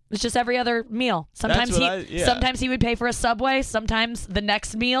 it's just every other meal. Sometimes sometimes he would pay for a Subway. Sometimes the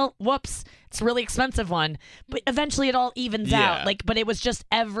next meal, whoops, it's a really expensive one. But eventually it all evens out. But it was just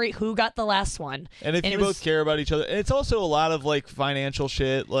who got the last one. And if you both care about each other, and it's also a lot of like financial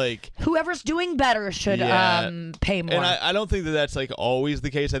shit. Like whoever's doing better should pay more. And I don't think that that's like always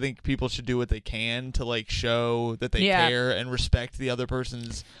the case. I think people should do what they can to like show that they care and respect the other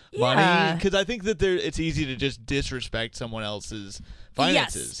person's money. Because I think that it's easy to just disrespect someone else's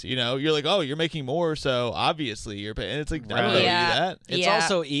finances. You know, you're like, oh, you're making more, so obviously you're paying. And it's like, I don't know, do that. It's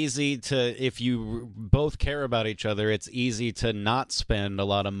also easy to, if you both care about each other, it's easy to not spend a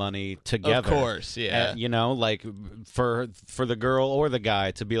lot of money together. Of course, yeah. You know, like for the girl or the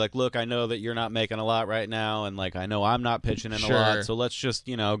guy to be like, look, I know that you're not making a lot right now, and like I know I'm not pitching in a lot, so let's just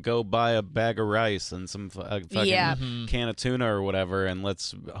go buy a bag of rice and some fucking can of tuna or whatever, and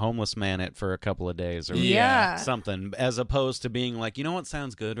let's homeless man it for a couple of days or something, as opposed to being like, you know what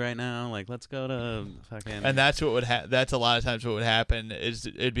sounds good right now? Like, let's go to fucking... And that's what would that's a lot of times what would happen is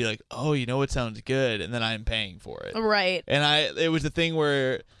it'd be like, oh, you know what sounds good? And then I'm paying for it. Right. And it was a thing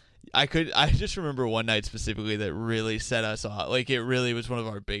where I just remember one night specifically that really set us off. Like, it really was one of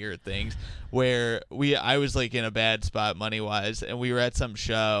our bigger things where I was like in a bad spot money-wise, and we were at some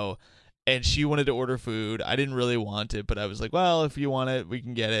show, and she wanted to order food. I didn't really want it, but I was like, well, if you want it, we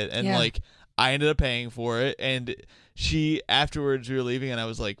can get it. And like, I ended up paying for it, and she, afterwards, we were leaving, and I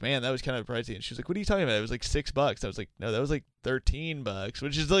was like, man, that was kind of pricey. And she was like, what are you talking about? It was like $6. I was like, no, that was like $13,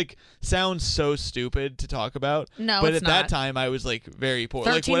 which is like, sounds so stupid to talk about. No, but it's at that time, I was like very poor. $13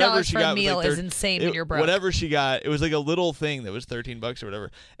 like whatever she for got a meal was like is insane when you're broke. Whatever she got, it was like a little thing that was $13 or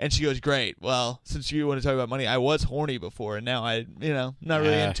whatever. And she goes, great. Well, since you want to talk about money, I was horny before, and now not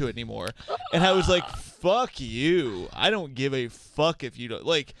really into it anymore. And I was like, fuck you. I don't give a fuck if you don't.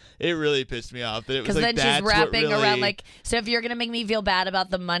 Like, it really pissed me off that it was like, then she's wrapping around like, so if you're gonna make me feel bad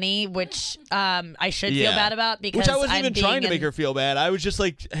about the money, which I should feel bad about, because which I wasn't even trying to make her feel bad. I was just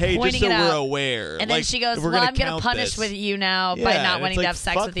like, hey, just so we're aware. And then she goes, well, I'm gonna punish with you now by not wanting to have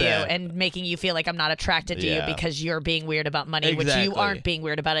sex with you and making you feel like I'm not attracted to you because you're being weird about money, which you aren't being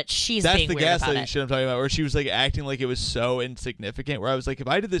weird about it. She's being weird about it. That's the gaslighting shit I'm talking about, where she was like acting like it was so insignificant, where I was like, if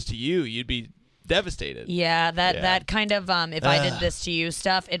I did this to you, you'd be devastated. That kind of if I did this to you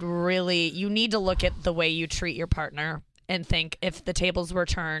stuff, it really, you need to look at the way you treat your partner and think, if the tables were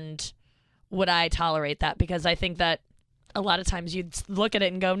turned, would I tolerate that? Because I think that a lot of times you'd look at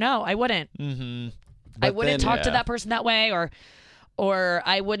it and go, no, I wouldn't. I wouldn't talk to that person that way, or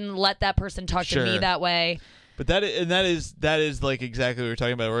I wouldn't let that person talk to me that way. But that is like exactly what we're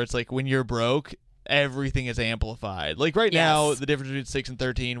talking about, where it's like, when you're broke, everything is amplified. Like right now, the difference between 6 and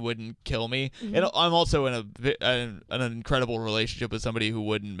 13 wouldn't kill me. And I'm also in an incredible relationship with somebody who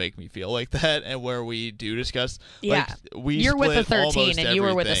wouldn't make me feel like that, and where we do discuss. Like, you're with a 13 and you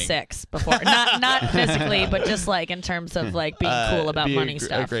were with a 6 before. not physically, but just like in terms of like being cool about money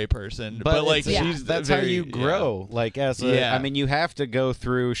stuff. A great person, but like that's how you grow. Like I mean, you have to go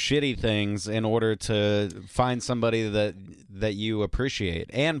through shitty things in order to find somebody that you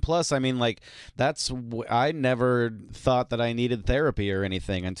appreciate. And plus, I mean, like, I never thought that I needed therapy or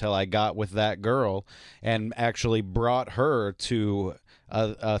anything until I got with that girl and actually brought her to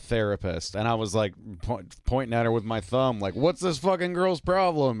a therapist, and I was like pointing at her with my thumb, like, what's this fucking girl's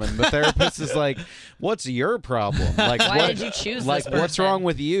problem? And the therapist is like, what's your problem? Like, why did you choose like, this person? what's wrong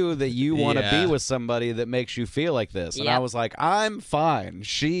with you that you want to be with somebody that makes you feel like this? And I was like, I'm fine.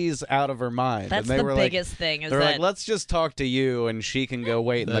 She's out of her mind. That's and they the were biggest thing. They're like, let's just talk to you, and she can go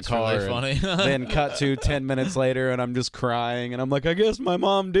wait in the car. Really funny. Then cut to 10 minutes later, and I'm just crying, and I'm like, I guess my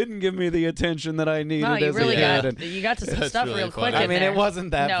mom didn't give me the attention that I needed as a kid. You got to some stuff really real funny. quick. I mean,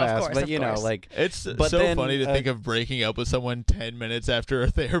 wasn't that No, of fast, course, but of you know, course. like It's but so then, funny to think of breaking up with someone 10 minutes after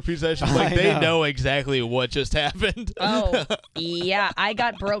a therapy session. Like I they know. know exactly what just happened. Oh, yeah. I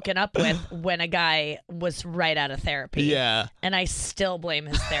got broken up with when a guy was right out of therapy. Yeah. And I still blame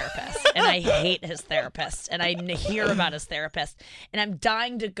his therapist. And I hate his therapist. And I hear about his therapist. And I'm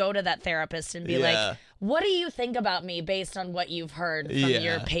dying to go to that therapist and be like, what do you think about me based on what you've heard from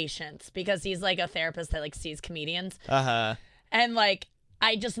your patients? Because he's like a therapist that like sees comedians. Uh-huh. And like,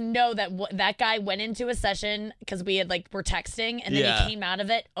 I just know that that guy went into a session because we had like were texting, and then he came out of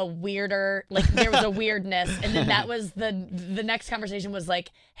it a weirder, like there was a weirdness, and then that was the next conversation was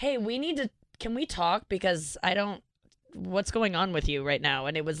like, hey, can we talk, because what's going on with you right now?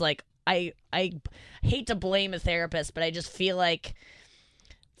 And it was like, I hate to blame a therapist, but I just feel like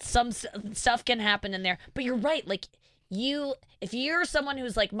some stuff can happen in there. But you're right, like if you're someone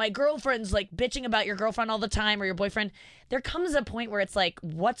who's like, my girlfriend's like bitching about your girlfriend all the time or your boyfriend, there comes a point where it's like,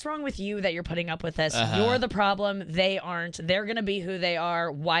 what's wrong with you that you're putting up with this? You're the problem. They aren't. They're going to be who they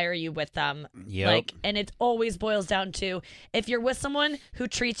are. Why are you with them? Yep. Like, and it always boils down to, if you're with someone who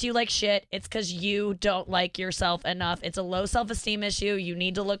treats you like shit, it's because you don't like yourself enough. It's a low self-esteem issue. You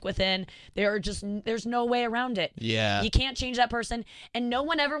need to look within. There's no way around it. Yeah. You can't change that person. And no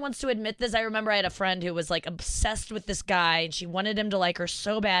one ever wants to admit this. I remember I had a friend who was like obsessed with this guy, and she wanted him to like her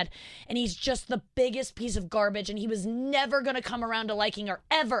so bad, and he's just the biggest piece of garbage, and he was never gonna come around to liking her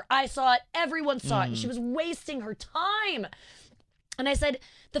ever. I saw it, everyone saw it, and she was wasting her time. And I said,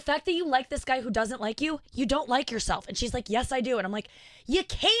 the fact that you like this guy who doesn't like you, you don't like yourself. And she's like, yes, I do. And I'm like, you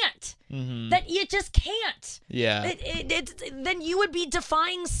can't. That you just can't. Yeah. Then you would be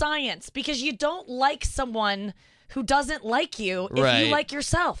defying science, because you don't like someone who doesn't like you if you like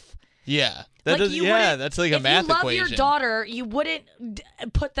yourself. Yeah. That's like a math equation. If you love your daughter, you wouldn't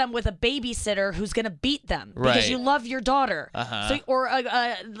put them with a babysitter who's going to beat them because you love your daughter. So, or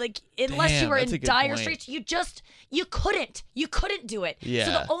like, unless you were in dire straits, you couldn't do it. Yeah.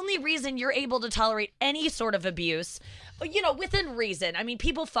 So the only reason you're able to tolerate any sort of abuse, you know, within reason. I mean,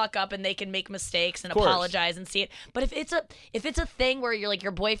 people fuck up and they can make mistakes and apologize and see it. But if it's a thing where you're like,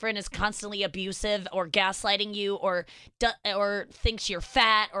 your boyfriend is constantly abusive or gaslighting you or thinks you're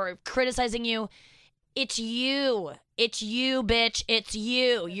fat or criticizing you, it's you. It's you, bitch. It's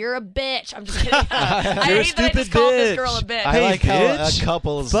you. You're a bitch. I'm just kidding. I hate that I just called this girl a bitch. I like how a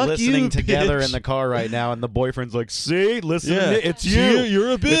couple's Fuck listening you, together bitch. in the car right now, and the boyfriend's like, see, listen to me. It's you. you.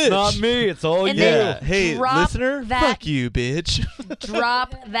 You're a bitch. It's not me. It's all And you. then Hey, drop listener, that- fuck you, bitch.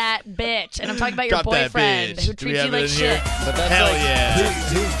 Drop that bitch. And I'm talking about your Drop that boyfriend bitch. who Do we treats you have it like in here? shit. But that's Hell like, yeah.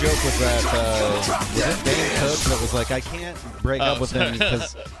 Whose joke was that? Was it Dan Cook that was like, I can't break up with him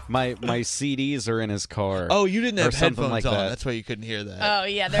because my CDs are in his car. Oh, you didn't Or have something headphones like on. that. That's why you couldn't hear that. Oh,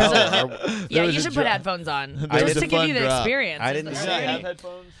 yeah. There's There was you a should put drop. headphones on. I Just was to a give you the fun drop. experience. I didn't It's see the it. journey.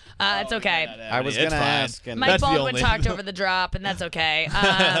 headphones? It's okay. I was going to ask. And Mike That's the Baldwin only- talked over the drop, and that's okay.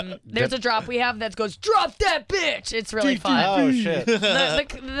 There's a drop we have that goes, drop that bitch. It's really fun. Oh, shit.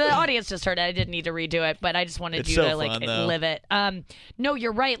 The audience just heard it. I didn't need to redo it, but I just wanted It's you so to like fun, though. live it. No,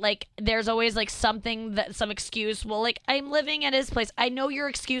 you're right. Like, there's always like some excuse. Well, like, I'm living at his place. I know your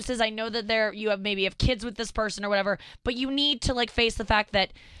excuses. I know that you have kids with this person or whatever, but you need to like face the fact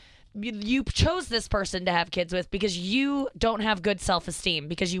that you chose this person to have kids with because you don't have good self-esteem,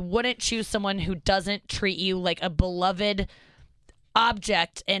 because you wouldn't choose someone who doesn't treat you like a beloved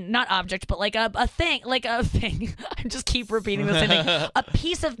object, and not object, but like a thing. I just keep repeating the same thing. A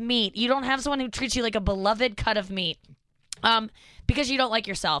piece of meat. You don't have someone who treats you like a beloved cut of meat, because you don't like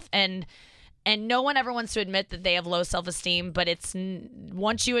yourself. And no one ever wants to admit that they have low self-esteem, but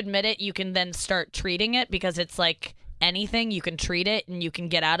once you admit it, you can then start treating it, because it's like anything, you can treat it and you can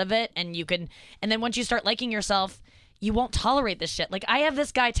get out of it, and then once you start liking yourself, you won't tolerate this shit. Like, I have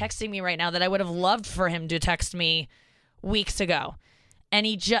this guy texting me right now that I would have loved for him to text me weeks ago, and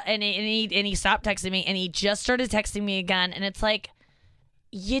he stopped texting me, and he just started texting me again, and it's like,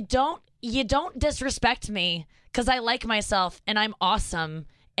 you don't disrespect me because I like myself and I'm awesome.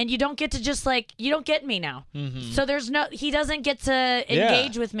 And you don't get to just like, you don't get me now. Mm-hmm. So he doesn't get to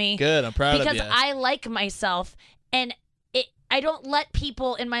engage with me. Good, I'm proud of you. Because I like myself, and I don't let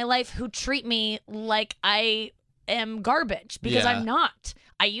people in my life who treat me like I am garbage, because I'm not.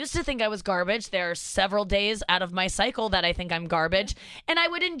 I used to think I was garbage. There are several days out of my cycle that I think I'm garbage, and I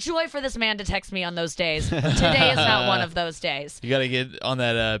would enjoy for this man to text me on those days. Today is not one of those days. You got to get on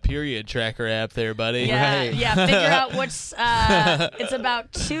that period tracker app there, buddy. Yeah, yeah. Figure out what's. It's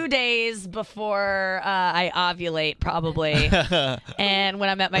about 2 days before I ovulate, probably, and when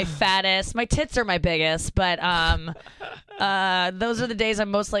I'm at my fattest. My tits are my biggest, but Those are the days I'm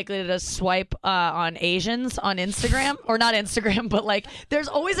most likely to swipe on Asians on Instagram, or not Instagram, but like there's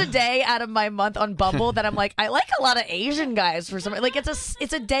always a day out of my month on Bumble that I'm like, I like a lot of Asian guys for some. Like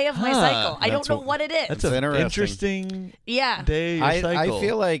it's a day of my cycle. I don't know what it is. That's an interesting day. I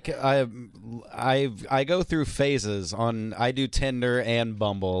feel like I go through phases on. I do Tinder and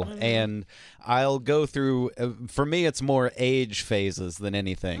Bumble, and I'll go through. For me, it's more age phases than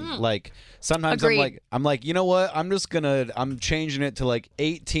anything. Like sometimes Agreed. I'm like, you know what? I'm changing it to like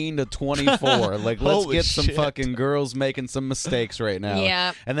 18 to 24. Like let's Holy get some shit. fucking girls making some mistakes right now.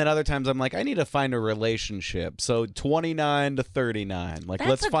 Yeah. And then other times I'm like, I need to find a relationship. So 29 to 39. Like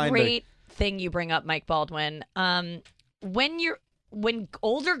let's find a great thing you bring up, Mike Baldwin. When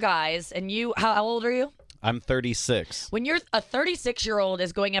older guys and you, how old are you? I'm 36. When you're a 36-year-old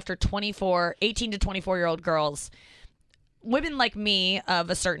is going after 18 to 24-year-old girls, women like me of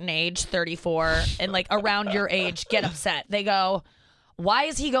a certain age, 34, and like around your age get upset. They go, why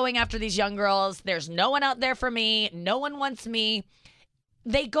is he going after these young girls? There's no one out there for me. No one wants me.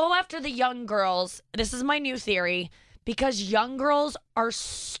 They go after the young girls. This is my new theory, because young girls are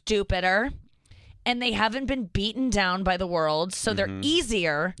stupider. And they haven't been beaten down by the world, so they're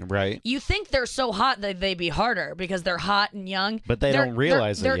easier. Right. You think they're so hot that they'd be harder because they're hot and young. But they don't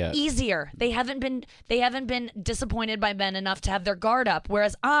realize it they're yet. They're easier. They haven't been disappointed by men enough to have their guard up,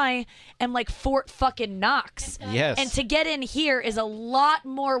 whereas I am like Fort fucking Knox. Yes. And to get in here is a lot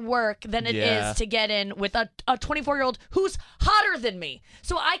more work than it is to get in with a 24-year-old who's hotter than me.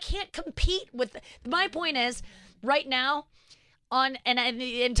 So I can't compete with. My point is, right now.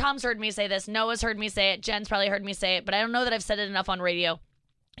 And Tom's heard me say this, Noah's heard me say it, Jen's probably heard me say it, but I don't know that I've said it enough on radio.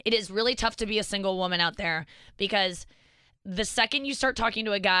 It is really tough to be a single woman out there, because the second you start talking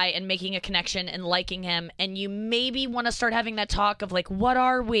to a guy and making a connection and liking him, and you maybe want to start having that talk of like, what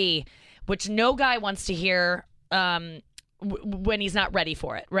are we? Which no guy wants to hear when he's not ready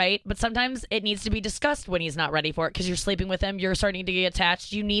for it, right? But sometimes it needs to be discussed when he's not ready for it, because you're sleeping with him, you're starting to get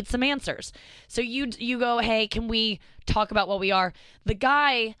attached, you need some answers. So you go, hey, can we talk about what we are? The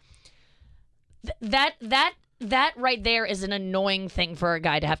guy, that right there is an annoying thing for a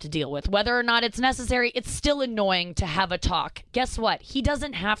guy to have to deal with. Whether or not it's necessary, it's still annoying to have a talk. Guess what? He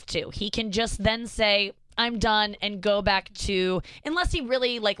doesn't have to. He can just then say, I'm done, and go back to, unless he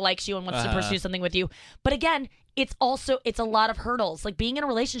really likes you and wants to pursue something with you. But again, it's a lot of hurdles. Like, being in a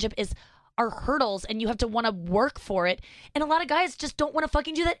relationship are hurdles, and you have to want to work for it. And a lot of guys just don't want to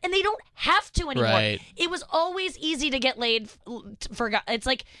fucking do that, and they don't have to anymore. Right. It was always easy to get laid for guys.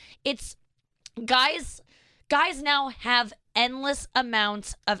 It's guys now have endless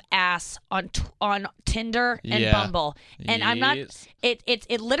amounts of ass on Tinder and Bumble, and I'm not.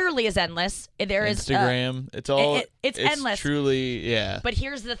 It literally is endless. There is Instagram. It's all. It's endless. Truly, yeah. But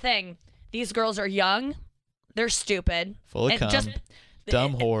here's the thing: these girls are young, they're stupid, Full of and cum. just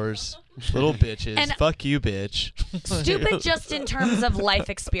Dumb whores, little bitches. And fuck you, bitch. Stupid just in terms of life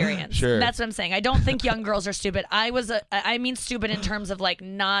experience. Sure. That's what I'm saying. I don't think young girls are stupid. I mean stupid in terms of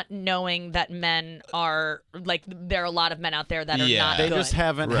not knowing that men are there are a lot of men out there that are not They good. just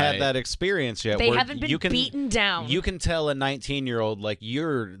haven't had that experience yet. They where haven't been beaten down. You can tell a 19-year-old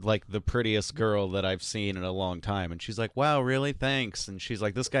you're the prettiest girl that I've seen in a long time, and she's like, wow, really? Thanks. And she's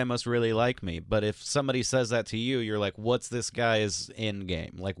like, this guy must really like me. But if somebody says that to you, you're like, what's this guy's end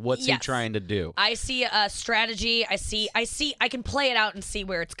game? What's he trying to do? I see a strategy. I can play it out and see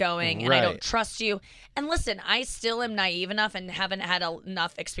where it's going, and I don't trust you. And listen, I still am naive enough and haven't had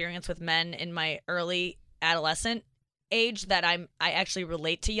enough experience with men in my early adolescent age that I actually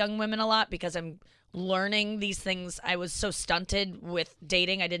relate to young women a lot, because I'm learning these things. I was so stunted with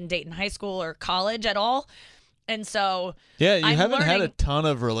dating. I didn't date in high school or college at all. And so yeah, you I'm haven't had learning. a ton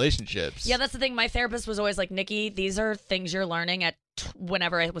of relationships. Yeah, that's the thing. My therapist was always like, Nikki, these are things you're learning at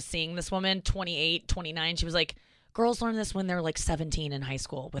whenever I was seeing this woman, 28, 29. She was like, girls learn this when they're 17 in high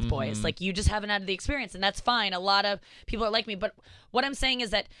school with boys. You just haven't had the experience, and that's fine. A lot of people are like me. But what I'm saying is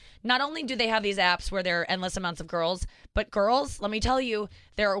that not only do they have these apps where there are endless amounts of girls, but girls, let me tell you,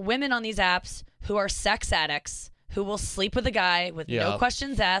 there are women on these apps who are sex addicts, who will sleep with a guy with no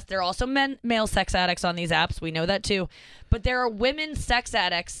questions asked. There are also male sex addicts on these apps. We know that too. But there are women sex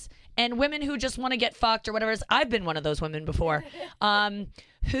addicts and women who just want to get fucked or whatever it is. I've been one of those women before.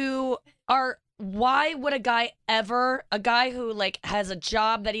 Who are, why would a guy who has a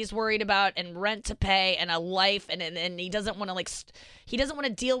job that he's worried about and rent to pay and a life and he doesn't want to he doesn't want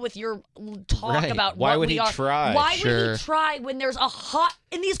to deal with your talk about why what would we he are. try? Why would he try when there's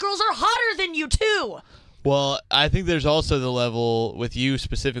and these girls are hotter than you too. Well, I think there's also the level with you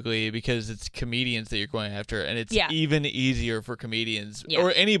specifically because it's comedians that you're going after, and it's even easier for comedians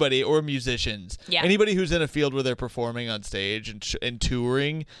or anybody or musicians. Yeah. Anybody who's in a field where they're performing on stage and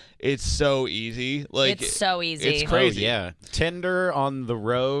touring, it's so easy. Like it's so easy. It's crazy. Oh, yeah. Tinder on the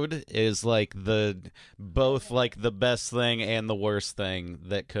road is like both like the best thing and the worst thing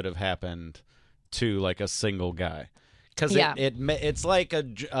that could have happened to like a single guy. Because it's like a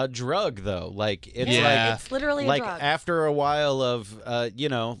drug, though. Like it's literally like a drug. After a while of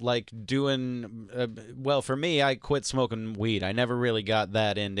like doing well, for me, I quit smoking weed. I never really got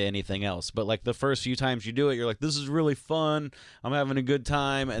that into anything else. But like the first few times you do it, you're like, this is really fun. I'm having a good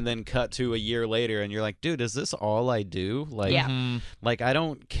time. And then cut to a year later, and you're like, dude, is this all I do? Like, like I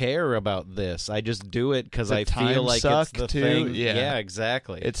don't care about this. I just do it because I feel like it's the thing. Yeah,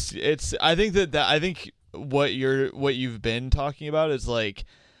 exactly. It's. I think I think. What you've been talking about is like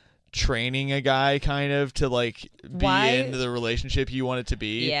training a guy kind of to like be in the relationship you want it to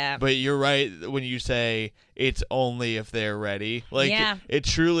be. Yeah. But you're right when you say it's only if they're ready. Like it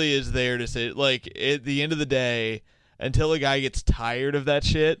truly is there to say like at the end of the day, until a guy gets tired of that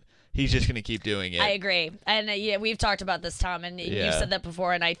shit, he's just going to keep doing it. I agree. And we've talked about this, Tom, and you've said that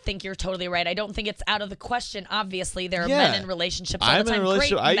before, and I think you're totally right. I don't think it's out of the question. Obviously, there are men in relationships all the time.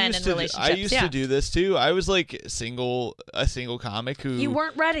 Great men in relationships. I used to do this, too. I was like a single comic who... You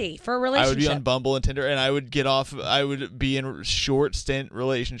weren't ready for a relationship. I would be on Bumble and Tinder, and I would be in short stint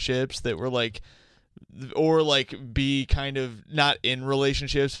relationships that were like... Or like be kind of not in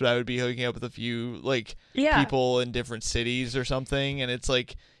relationships, but I would be hooking up with a few like people in different cities or something, and it's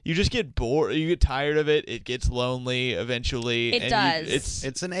like you just get bored, you get tired of it, it gets lonely eventually. It does.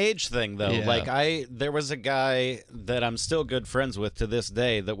 It's an age thing though. Yeah. Like there was a guy that I'm still good friends with to this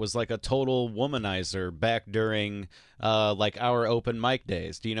day that was like a total womanizer back during like our open mic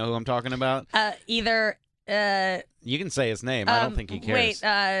days. Do you know who I'm talking about? You can say his name. I don't think he cares.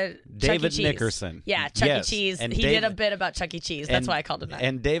 Wait, David Nickerson. Yeah, Chuck E. Cheese. And he did a bit about Chuck E. Cheese. That's why I called him that.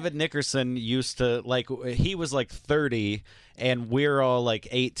 And David Nickerson used to, like, he was like 30, and we're all like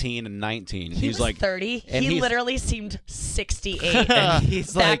 18 and 19. He was like 30. He literally seemed 68. And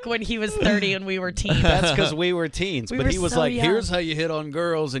he's back when he was 30 and we were teens. That's because we were teens. But he was so like, young. here's how you hit on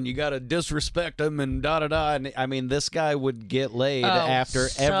girls, and you got to disrespect them, and da-da-da. And I mean, this guy would get laid after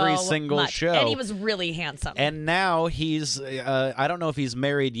every single show. And he was really handsome. And now he's, I don't know if he's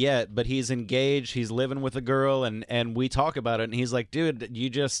married yet, but he's engaged. He's living with a girl, and we talk about it, and he's like, dude,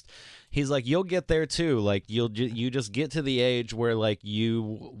 he's like, you'll get there too. Like you just get to the age where like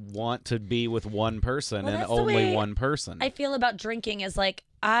you want to be with one person and only one person. I feel about drinking is like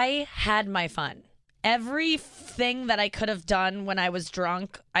I had my fun. Everything that I could have done when I was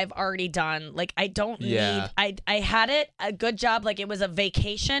drunk, I've already done. Like I don't need. I had a good job. Like it was a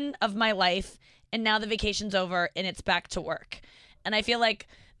vacation of my life, and now the vacation's over and it's back to work. And I feel like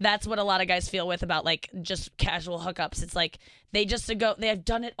that's what a lot of guys feel with about like just casual hookups. It's like they have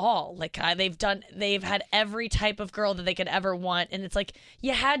done it all. Like they've had every type of girl that they could ever want, and it's like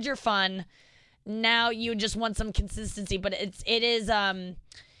you had your fun. Now you just want some consistency, but it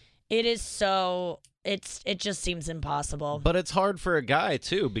just seems impossible. But it's hard for a guy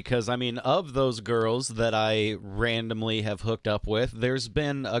too, because I mean, of those girls that I randomly have hooked up with, there's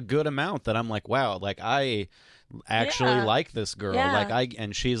been a good amount that I'm like, wow, like I actually like this girl. Like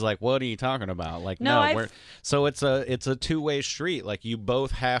and she's like, what are you talking about? Like so it's a two-way street. Like you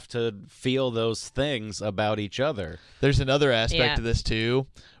both have to feel those things about each other. There's another aspect of this too,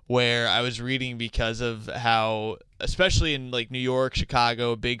 where I was reading because of how, especially in like New York,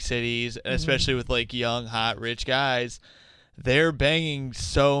 Chicago, big cities, and especially with like young, hot, rich guys, they're banging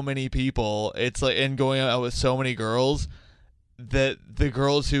so many people. It's like, and going out with so many girls that the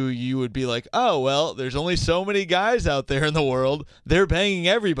girls who you would be like, oh, well, there's only so many guys out there in the world, they're banging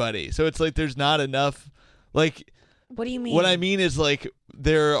everybody. So it's like there's not enough, like... What do you mean? What I mean is, like,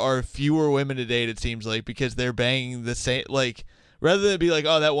 there are fewer women to date, it seems like, because they're banging the same, like... Rather than be like,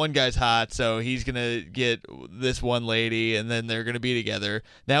 oh, that one guy's hot, so he's going to get this one lady, and then they're going to be together.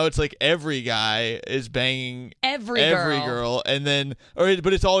 Now it's like every guy is banging every girl. And then,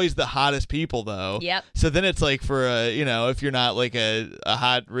 but it's always the hottest people, though. Yep. So then it's like for if you're not like a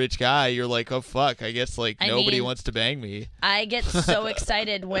hot, rich guy, you're like, oh, fuck, I guess like nobody wants to bang me. I get so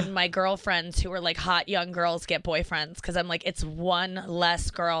excited when my girlfriends who are like hot young girls get boyfriends, because I'm like, it's one less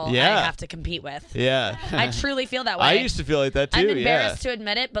girl I have to compete with. Yeah. I truly feel that way. I used to feel like that, too. I'm embarrassed to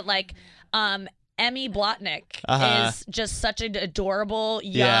admit it, but like Emmy Blotnick is just such an adorable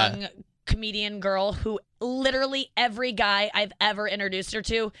young comedian girl who literally every guy I've ever introduced her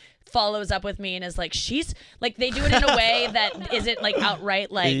to follows up with me and is like, she's like, they do it in a way that isn't like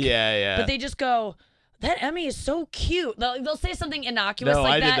outright like, but they just go, that Emmy is so cute. They'll say something innocuous No,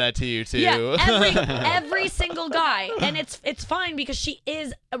 like I that. did that to you too. Yeah, every single guy, and it's fine because she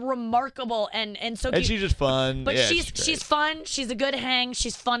is remarkable and so cute. And she's just fun. But yeah, she's fun. She's a good hang.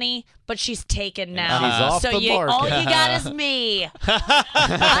 She's funny, but she's taken now. She's off so the market. all you got is me.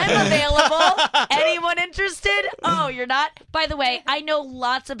 I'm available. Anyone interested? Oh, you're not? By the way, I know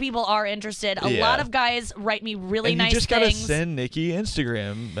lots of people are interested. A lot of guys write me really and nice you just things. gotta send Nikki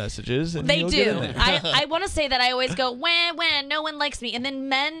Instagram messages. And They you'll do. Get in there. I want to say that I always go, when no one likes me. And then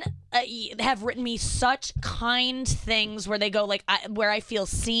men have written me such kind things where they go, like, where I feel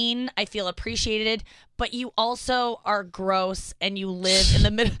seen, I feel appreciated, but you also are gross and you live in the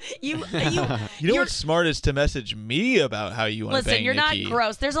middle. You know what's smart is to message me about how you want to listen, bang you're Nikki. not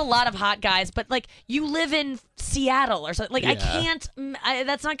gross. There's a lot of hot guys, but like you live in Seattle or something. Like I can't.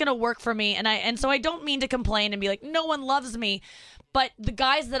 That's not gonna work for me. And so I don't mean to complain and be like, no one loves me, but the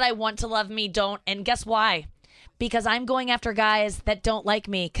guys that I want to love me don't. And guess why? Because I'm going after guys that don't like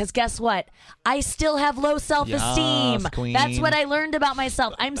me. Because guess what? I still have low self-esteem. Yes, queen. That's what I learned about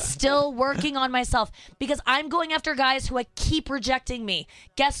myself. I'm still working on myself because I'm going after guys who keep rejecting me.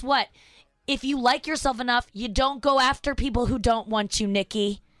 Guess what? If you like yourself enough, you don't go after people who don't want you,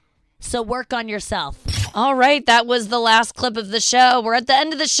 Nikki. So work on yourself. All right, that was the last clip of the show. We're at the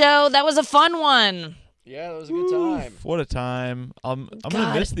end of the show. That was a fun one. Yeah, that was a good time. What a time! I'm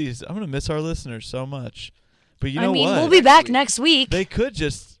gonna miss these. I'm gonna miss our listeners so much. But you know what? We'll be back next week. They could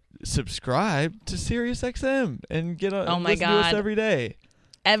just subscribe to SiriusXM and get on. Listen to us every day.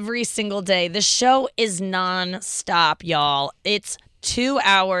 Every single day. The show is non-stop, y'all. It's 2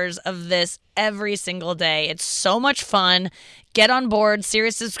 hours of this every single day. It's so much fun. Get on board.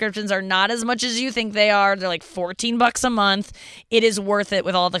 Sirius subscriptions are not as much as you think they are. They're like $14 a month. It is worth it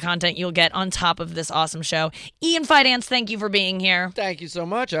with all the content you'll get on top of this awesome show. Ian Fidance, thank you for being here. Thank you so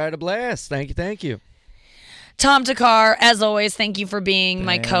much. I had a blast. Thank you. Tom Takar, as always, thank you for being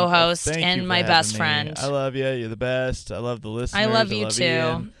my co-host Thank you and for my having best me. friend. I love you. You're the best. I love the listeners. I love you too.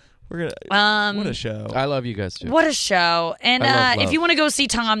 Ian. We're gonna. What a show. I love you guys too. What a show. And love if you want to go see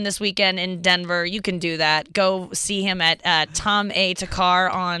Tom this weekend in Denver, you can do that. Go see him at Tom A.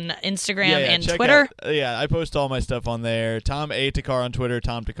 Takar on Instagram and check Twitter. I post all my stuff on there. Tom A. Takar on Twitter,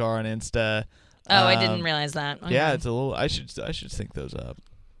 Tom Takar on Insta. Oh, I didn't realize that. Okay. Yeah, it's a little. I should sync those up.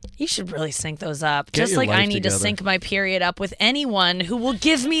 You should really sync those up. Get Just your like I life need together. to sync my period up with anyone who will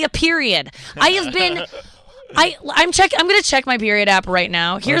give me a period. I have been I'm going to check my period app right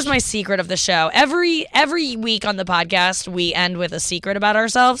now. Here's my secret of the show. Every week on the podcast, we end with a secret about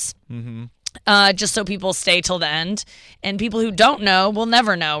ourselves. Mm-hmm. Just so people stay till the end. And people who don't know will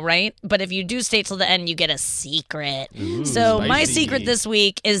never know, right? But if you do stay till the end, you get a secret. Ooh, so spicy. my secret this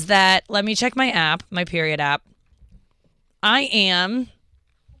week is that, let me check my app, my period app. I am...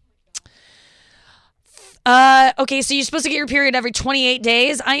 okay, so you're supposed to get your period every 28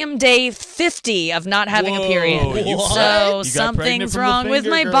 days. I am day 50 of not having a period. What? So You got something's pregnant from the wrong with finger,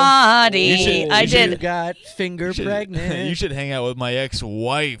 my girl? body. I You did. got finger pregnant. You should hang out with my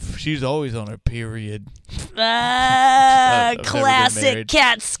ex-wife. She's always on her period. Ah, I've never been classic married.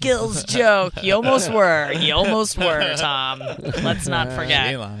 Catskills joke. You almost were. You almost were, Tom. Let's not You forget.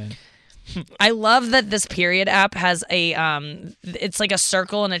 ain't lying. I love that this period app has a it's like a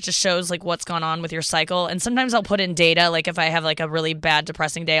circle and it just shows like what's gone on with your cycle. And sometimes I'll put in data, like if I have like a really bad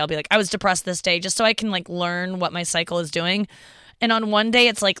depressing day, I'll be like, I was depressed this day, just so I can like learn what my cycle is doing. And on one day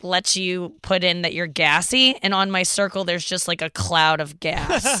it's like lets you put in that you're gassy, and on my circle there's just like a cloud of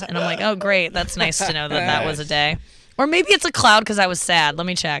gas. And I'm like, oh great, that's nice to know that was a day. Or maybe it's a cloud because I was sad. Let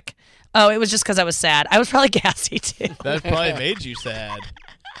me check. Oh, it was just because I was sad. I was probably gassy too. That probably made you sad.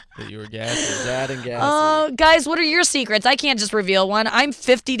 That you were gassy. Sad and gassy. Oh, guys, what are your secrets? I can't just reveal one. I'm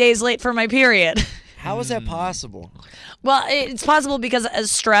 50 days late for my period. How is that possible? Well, it's possible because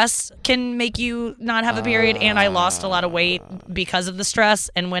stress can make you not have a period, and I lost a lot of weight because of the stress,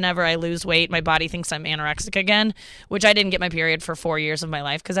 and whenever I lose weight, my body thinks I'm anorexic again, which I didn't get my period for 4 years of my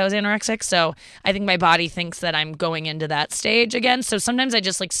life because I was anorexic, so I think my body thinks that I'm going into that stage again, so sometimes I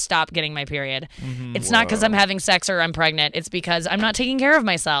just like stop getting my period. It's not because I'm having sex or I'm pregnant, it's because I'm not taking care of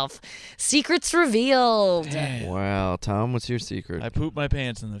myself. Secrets revealed. Wow, Tom, what's your secret? I pooped my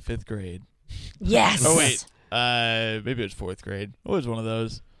pants in the 5th grade. Yes. Oh, wait. Maybe it was 4th grade. It was one of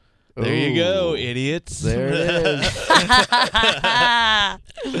those. There you go, idiots. There it is.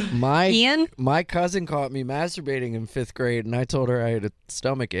 Ian? My cousin caught me masturbating in 5th grade, and I told her I had a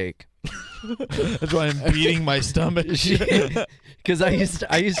stomach ache. That's why I'm beating my stomach. Because I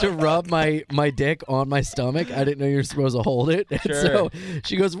used to rub my dick on my stomach. I didn't know you were supposed to hold it. And so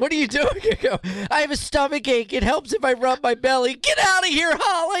she goes, "What are you doing?" I go, "I have a stomach ache. It helps if I rub my belly." Get out of here,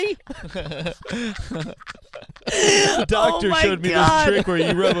 Holly. The doctor showed me this trick where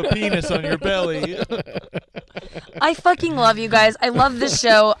you rub a penis on your belly. I fucking love you guys. I love this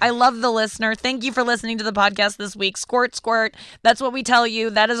show. I love the listener. Thank you for listening to the podcast this week. Squirt, squirt. That's what we tell you.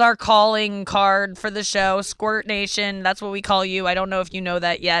 That is our calling card for the show. Squirt Nation. That's what we call you. I don't know if you know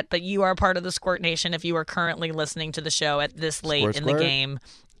that yet, but you are part of the Squirt Nation if you are currently listening to the show at this late Squirt, in squirt. the game.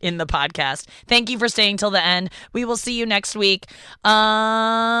 In the podcast. Thank you for staying till the end. We will see you next week.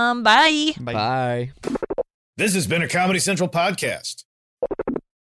 Bye. Bye. This has been a Comedy Central podcast.